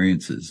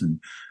experiences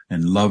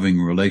and loving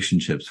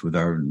relationships with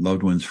our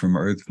loved ones from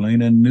earth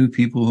plane and new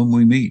people whom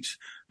we meet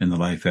in the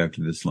life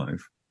after this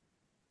life.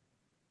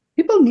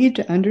 People need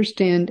to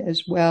understand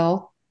as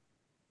well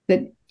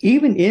that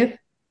even if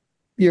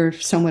you're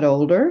somewhat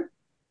older,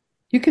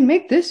 you can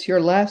make this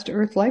your last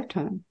earth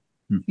lifetime.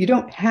 You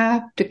don't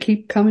have to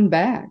keep coming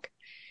back.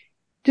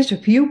 Just a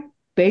few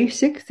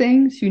basic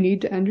things you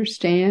need to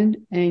understand,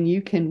 and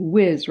you can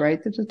whiz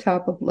right to the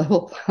top of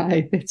level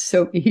 5. It's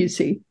so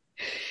easy.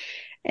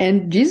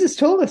 And Jesus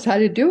told us how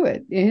to do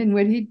it. And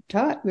what he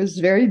taught was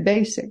very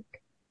basic,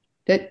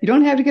 that you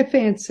don't have to get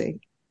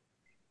fancy.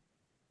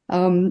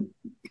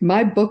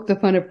 My book, The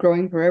Fun of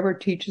Growing Forever,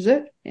 teaches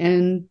it,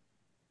 and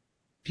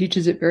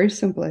teaches it very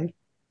simply.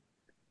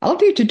 I'll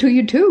teach it to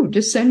you too.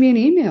 Just send me an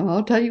email.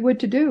 I'll tell you what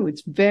to do.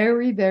 It's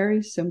very,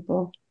 very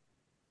simple.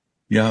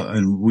 Yeah,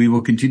 and we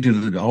will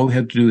continue to, all we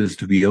have to do is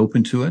to be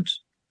open to it.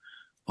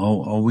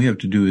 All we have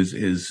to do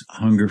is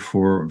hunger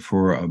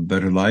for a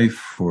better life,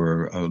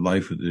 for a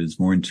life that is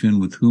more in tune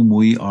with whom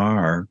we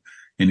are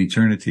in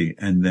eternity,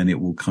 and then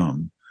it will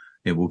come.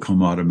 It will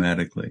come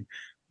automatically.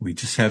 We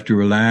just have to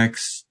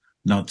relax,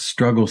 not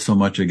struggle so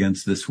much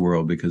against this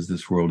world, because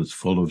this world is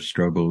full of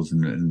struggles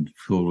and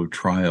full of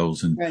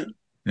trials. And, right.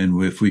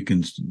 And if we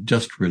can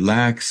just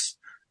relax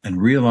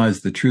and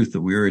realize the truth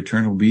that we are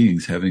eternal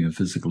beings having a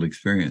physical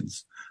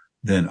experience,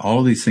 then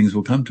all these things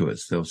will come to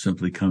us. They'll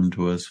simply come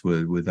to us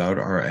without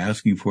our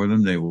asking for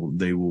them.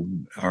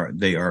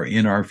 They are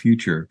in our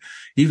future,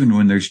 even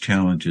when there's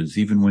challenges,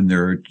 even when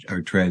there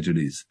are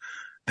tragedies.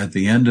 At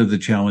the end of the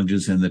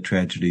challenges and the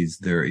tragedies,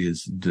 there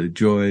is the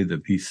joy, the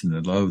peace, and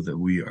the love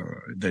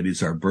that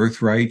is our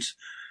birthright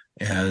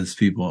as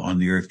people on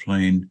the earth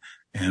plane.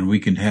 And we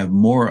can have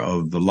more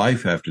of the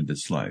life after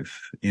this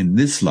life in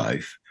this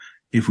life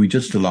if we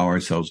just allow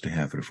ourselves to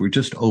have it. If we're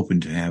just open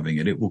to having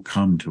it, it will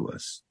come to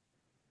us.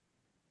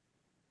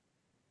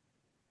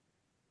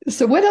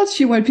 So what else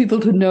do you want people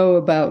to know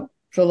about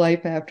the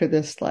life after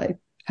this life?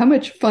 How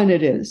much fun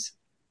it is?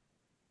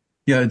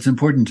 Yeah, it's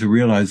important to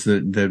realize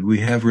that we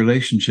have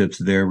relationships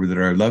there that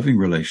are loving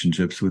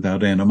relationships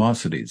without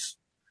animosities.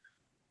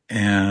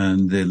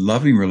 And the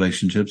loving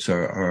relationships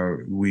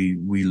are we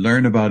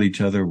learn about each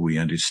other, we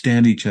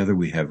understand each other,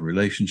 we have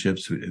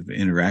relationships, we have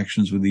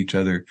interactions with each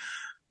other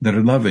that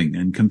are loving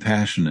and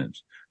compassionate.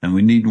 And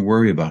we needn't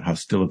worry about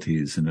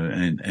hostilities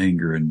and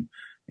anger and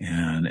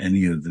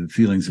any of the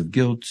feelings of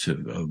guilt,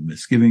 of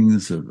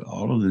misgivings, of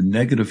all of the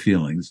negative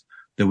feelings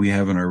that we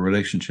have in our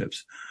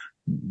relationships.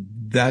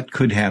 That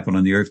could happen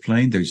on the earth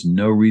plane. There's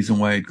no reason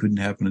why it couldn't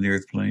happen on the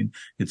earth plane.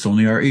 It's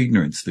only our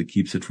ignorance that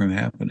keeps it from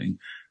happening.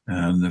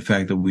 And the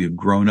fact that we have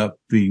grown up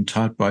being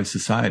taught by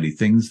society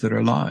things that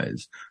are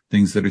lies,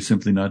 things that are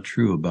simply not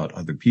true about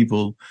other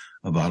people,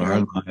 about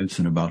our lives,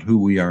 and about who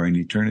we are in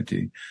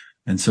eternity.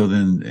 And so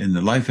then in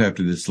the life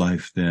after this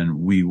life, then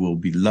we will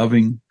be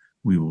loving,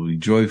 we will be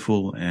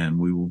joyful, and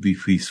we will be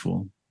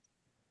peaceful.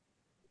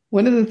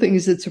 One of the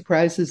things that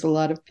surprises a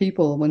lot of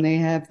people when they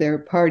have their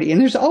party,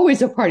 and there's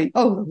always a party.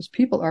 Oh, those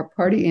people are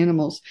party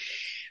animals.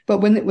 But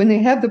when they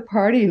have the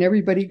party and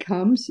everybody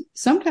comes,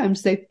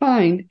 sometimes they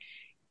find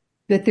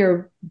that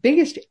their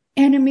biggest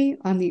enemy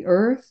on the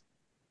earth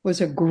was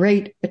a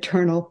great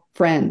eternal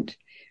friend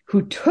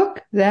who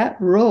took that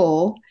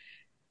role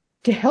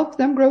to help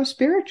them grow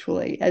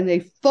spiritually. And they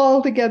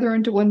fall together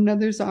into one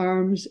another's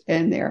arms,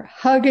 and they're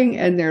hugging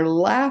and they're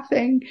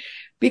laughing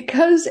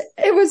because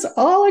it was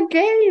all a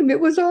game.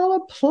 It was all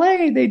a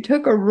play. They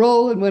took a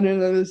role in one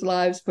another's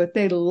lives, but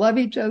they love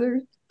each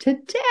other to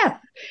death.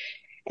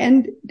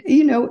 And,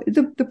 you know,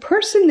 the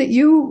person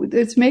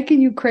that's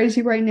making you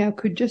crazy right now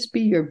could just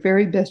be your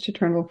very best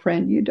eternal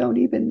friend. You don't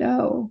even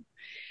know.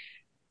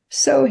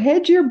 So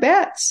hedge your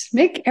bets.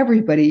 Make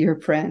everybody your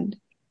friend,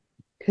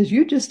 because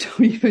you just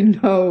don't even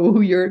know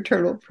who your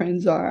eternal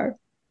friends are.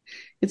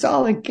 It's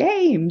all a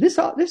game. This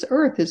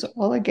earth is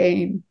all a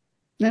game.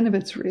 None of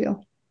it's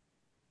real.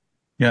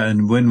 Yeah,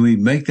 and when we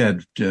make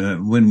that,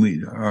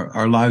 when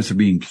our lives are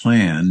being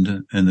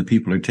planned and the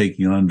people are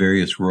taking on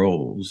various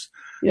roles,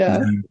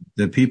 yeah,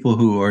 the people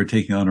who are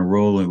taking on a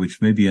role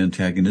which may be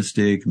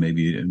antagonistic,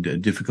 maybe a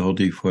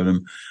difficulty for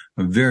them,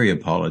 are very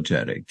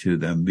apologetic to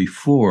them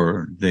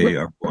before they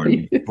are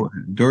born,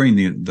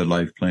 during the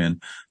life plan.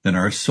 Then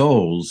our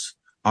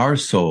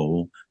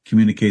soul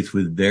communicates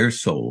with their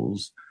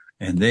souls,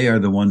 and they are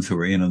the ones who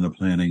are in on the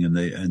planning, and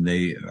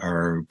they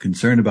are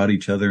concerned about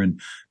each other and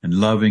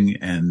loving,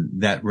 and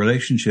that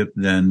relationship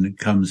then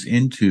comes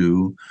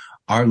into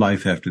our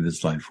life after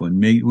this life. When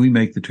we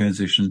make the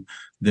transition,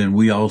 then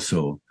we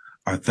also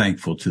are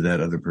thankful to that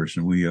other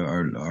person. We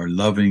are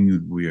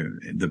loving. We are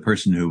the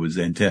person who was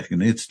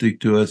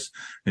antagonistic to us.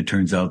 It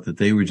turns out that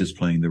they were just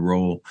playing the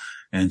role.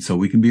 And so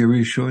we can be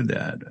reassured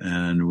that,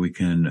 and we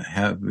can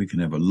have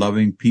a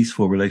loving,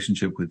 peaceful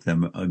relationship with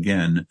them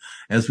again,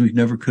 as we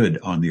never could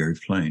on the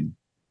earth plane.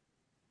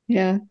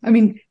 Yeah. I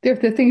mean, the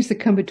things that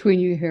come between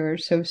you here are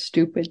so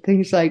stupid.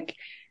 Things like,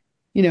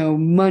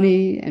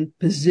 money and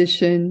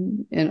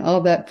position and all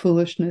that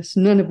foolishness,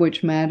 none of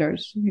which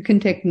matters. You can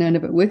take none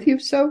of it with you.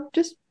 So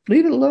just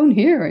leave it alone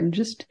here and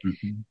just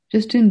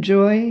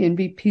enjoy and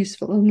be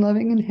peaceful and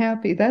loving and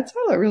happy. That's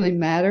all that really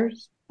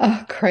matters.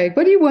 Oh, Craig,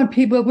 what do you want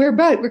people?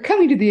 We're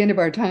coming to the end of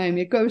our time.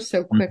 It goes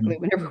so quickly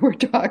whenever we're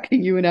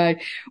talking, you and I.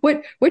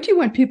 What do you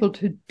want people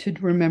to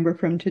remember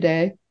from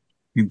today?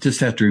 You just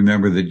have to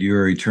remember that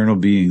you're eternal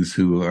beings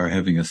who are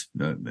having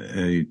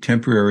a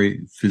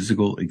temporary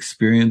physical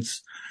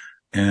experience,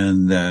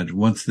 and that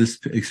once this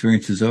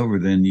experience is over,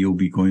 then you'll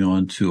be going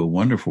on to a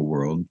wonderful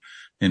world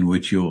in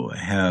which you'll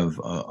have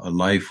a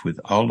life with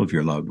all of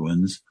your loved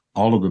ones,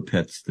 all of the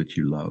pets that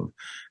you love,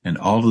 and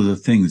all of the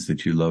things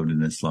that you loved in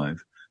this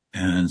life.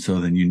 And so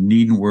then you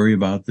needn't worry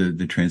about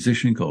the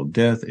transition called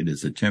death. It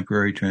is a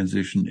temporary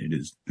transition. It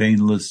is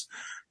painless.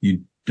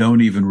 You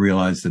don't even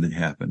realize that it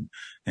happened.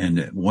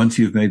 And once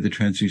you've made the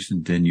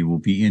transition, then you will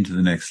be into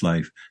the next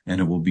life,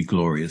 and it will be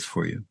glorious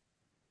for you.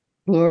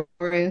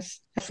 Glorious.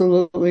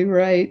 Absolutely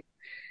right.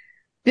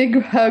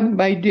 Big hug,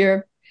 my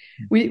dear.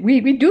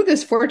 We do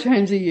this 4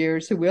 times a year,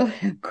 so we'll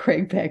have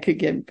Craig back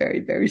again very,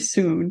 very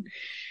soon.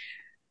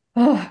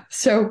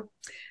 So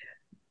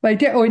my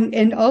dear,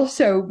 and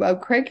also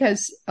Craig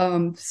has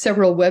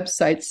several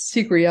websites: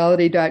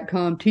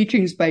 seekreality.com,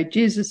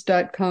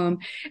 teachingsbyjesus.com,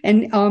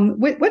 and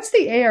what's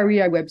the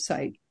AREI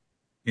website?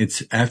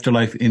 It's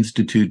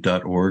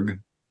afterlifeinstitute.org.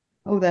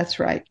 Oh, that's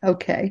right.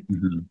 Okay.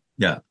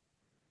 Yeah.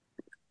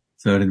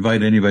 So I'd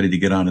invite anybody to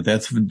get on it.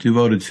 That's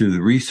devoted to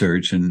the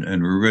research,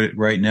 and we're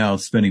right now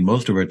spending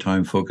most of our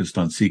time focused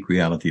on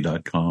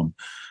seekreality.com.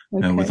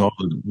 Okay. And with all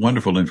the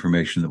wonderful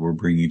information that we're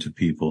bringing to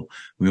people,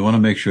 we want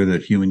to make sure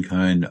that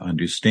humankind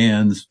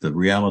understands the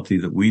reality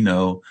that we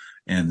know,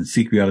 and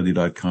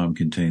seekreality.com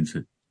contains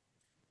it.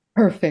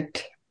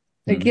 Perfect.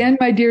 Again,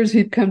 my dears,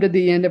 we've come to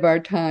the end of our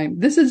time.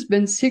 This has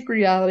been Seek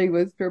Reality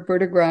with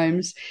Roberta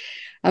Grimes.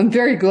 I'm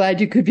very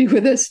glad you could be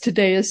with us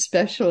today,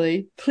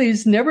 especially.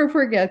 Please never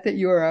forget that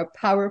you are a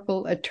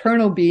powerful,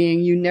 eternal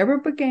being. You never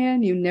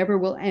began, you never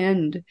will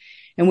end.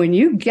 And when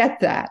you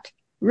get that,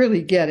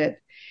 really get it,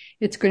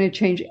 it's going to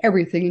change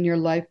everything in your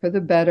life for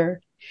the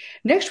better.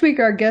 Next week,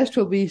 our guest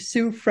will be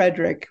Sue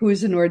Frederick, who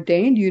is an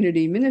ordained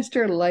Unity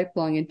minister,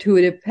 lifelong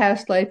intuitive,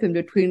 past life and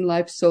between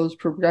life souls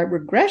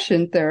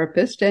regression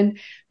therapist, and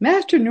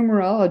master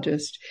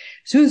numerologist.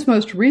 Sue's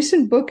most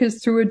recent book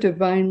is Through a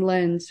Divine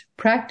Lens,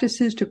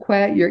 Practices to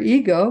Quiet Your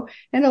Ego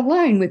and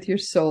Align with Your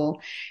Soul.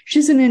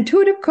 She's an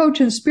intuitive coach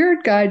and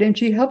spirit guide, and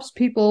she helps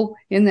people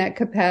in that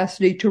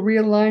capacity to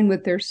realign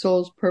with their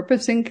soul's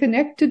purpose and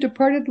connect to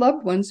departed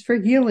loved ones for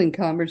healing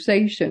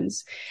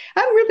conversations.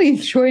 I'm really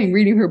enjoying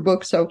reading her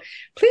book, so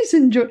please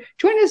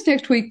join us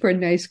next week for a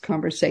nice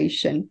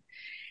conversation.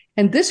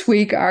 And this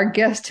week, our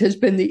guest has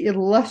been the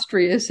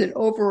illustrious and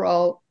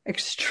overall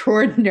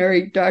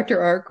extraordinary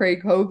Dr. R.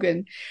 Craig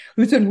Hogan,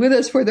 who's been with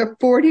us for the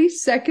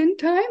 42nd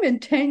time in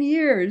 10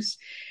 years.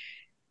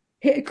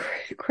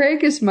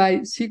 Craig is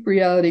my Seek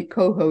Reality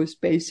co-host,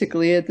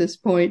 basically, at this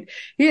point.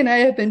 He and I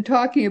have been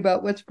talking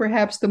about what's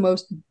perhaps the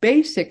most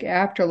basic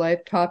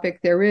afterlife topic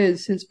there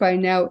is, since by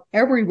now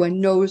everyone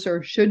knows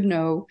or should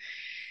know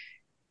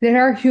that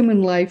our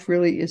human life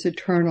really is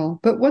eternal.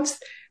 But what's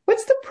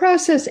the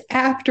process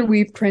after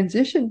we've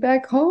transitioned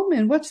back home,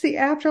 and what's the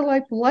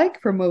afterlife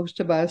like for most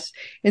of us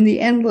in the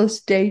endless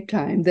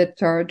daytime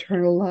that's our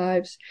eternal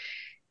lives?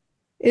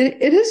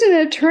 It isn't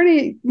an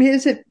eternity.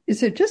 Is it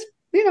just,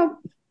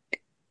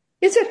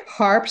 is it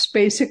harps,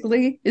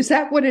 basically? Is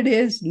that what it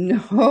is?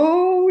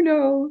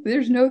 No,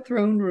 there's no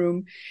throne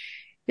room.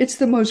 It's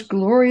the most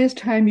glorious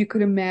time you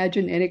could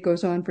imagine, and it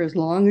goes on for as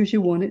long as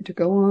you want it to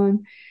go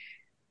on.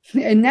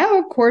 And now,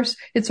 of course,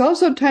 it's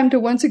also time to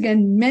once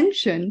again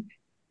mention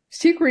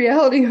Seek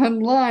Reality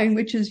Online,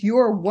 which is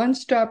your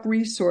one-stop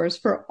resource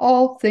for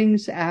all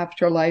things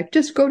afterlife.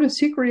 Just go to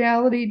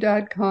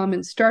seekreality.com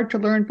and start to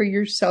learn for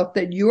yourself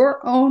that your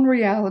own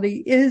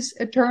reality is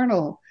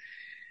eternal.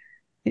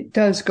 It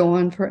does go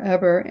on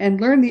forever.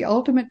 And learn the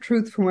ultimate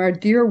truth from our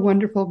dear,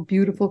 wonderful,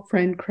 beautiful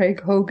friend,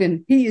 Craig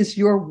Hogan. He is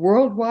your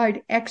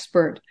worldwide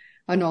expert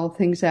on all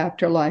things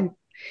afterlife.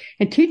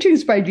 And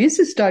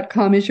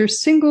teachingsbyjesus.com is your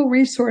single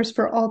resource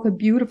for all the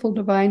beautiful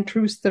divine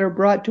truths that are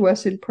brought to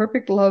us in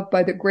perfect love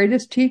by the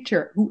greatest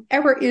teacher who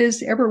ever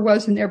is, ever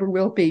was, and ever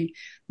will be,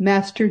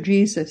 Master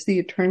Jesus, the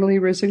eternally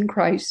risen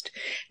Christ.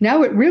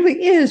 Now it really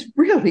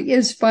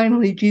is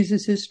finally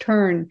Jesus'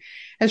 turn,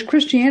 as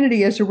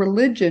Christianity as a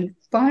religion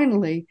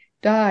finally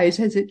dies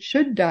as it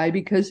should die,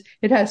 because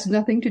it has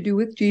nothing to do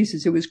with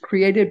Jesus. It was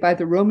created by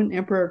the Roman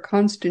Emperor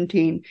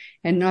Constantine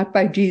and not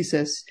by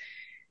Jesus.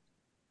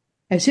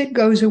 As it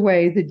goes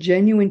away, the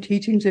genuine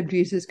teachings of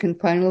Jesus can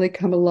finally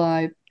come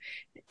alive.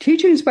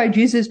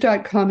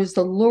 Teachingsbyjesus.com is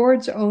the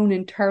Lord's own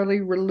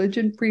entirely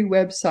religion-free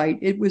website.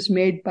 It was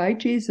made by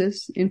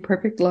Jesus in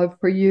perfect love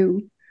for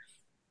you.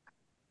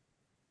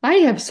 I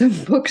have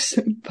some books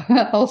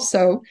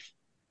also,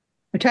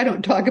 which I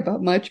don't talk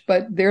about much,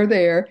 but they're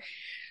there.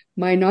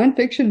 My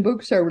nonfiction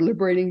books are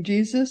Liberating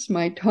Jesus,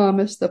 My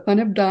Thomas, The Fun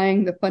of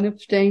Dying, The Fun of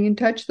Staying in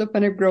Touch, The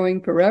Fun of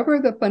Growing Forever,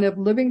 The Fun of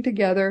Living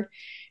Together,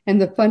 and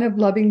The Fun of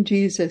Loving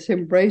Jesus,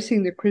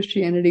 Embracing the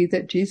Christianity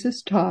that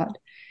Jesus taught.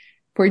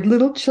 For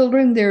little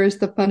children, there is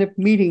The Fun of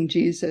Meeting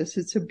Jesus.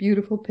 It's a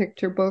beautiful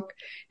picture book.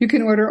 You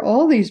can order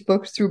all these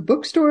books through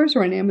bookstores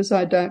or on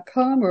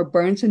Amazon.com or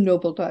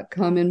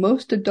BarnesandNoble.com, and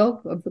most of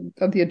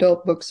the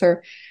adult books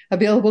are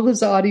available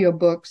as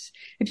audiobooks.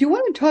 If you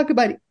want to talk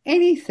about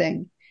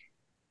anything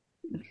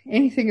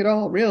at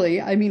all, really.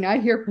 I mean, I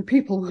hear from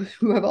people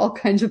who have all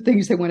kinds of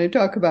things they want to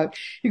talk about.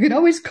 You can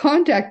always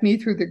contact me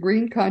through the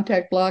green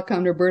contact block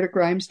on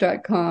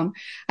RobertaGrimes.com.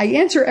 I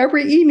answer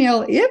every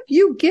email if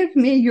you give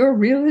me your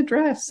real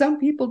address. Some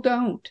people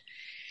don't.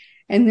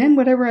 And then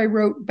whatever I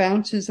wrote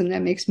bounces, and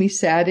that makes me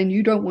sad, and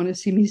you don't want to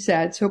see me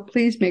sad. So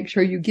please make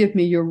sure you give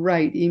me your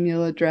right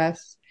email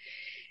address.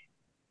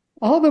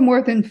 All the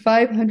more than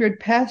 500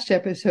 past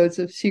episodes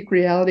of Seek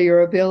Reality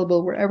are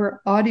available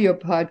wherever audio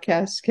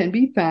podcasts can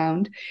be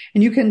found,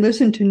 and you can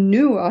listen to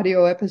new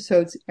audio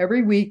episodes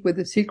every week with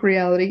the Seek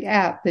Reality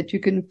app that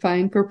you can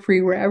find for free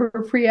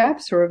wherever free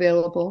apps are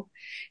available.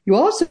 You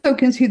also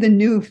can see the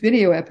new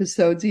video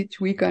episodes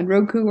each week on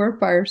Roku or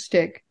Fire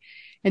Stick.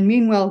 And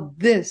meanwhile,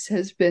 this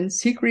has been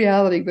Seek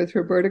Reality with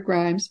Roberta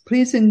Grimes.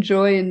 Please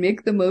enjoy and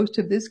make the most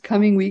of this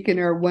coming week in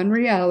our one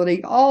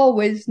reality,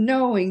 always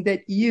knowing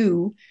that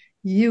you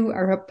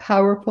are a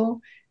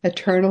powerful,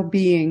 eternal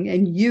being,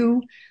 and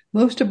you,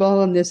 most of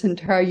all in this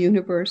entire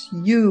universe,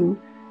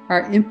 you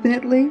are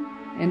infinitely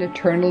and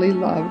eternally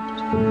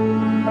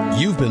loved.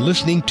 You've been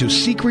listening to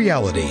Seek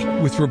Reality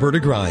with Roberta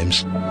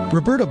Grimes.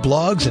 Roberta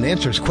blogs and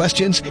answers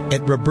questions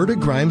at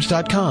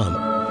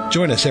RobertaGrimes.com.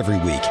 Join us every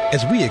week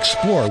as we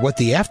explore what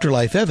the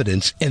afterlife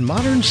evidence and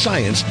modern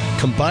science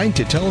combine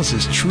to tell us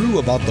is true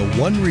about the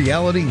one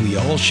reality we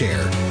all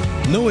share.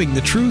 Knowing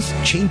the truth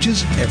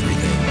changes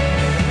everything.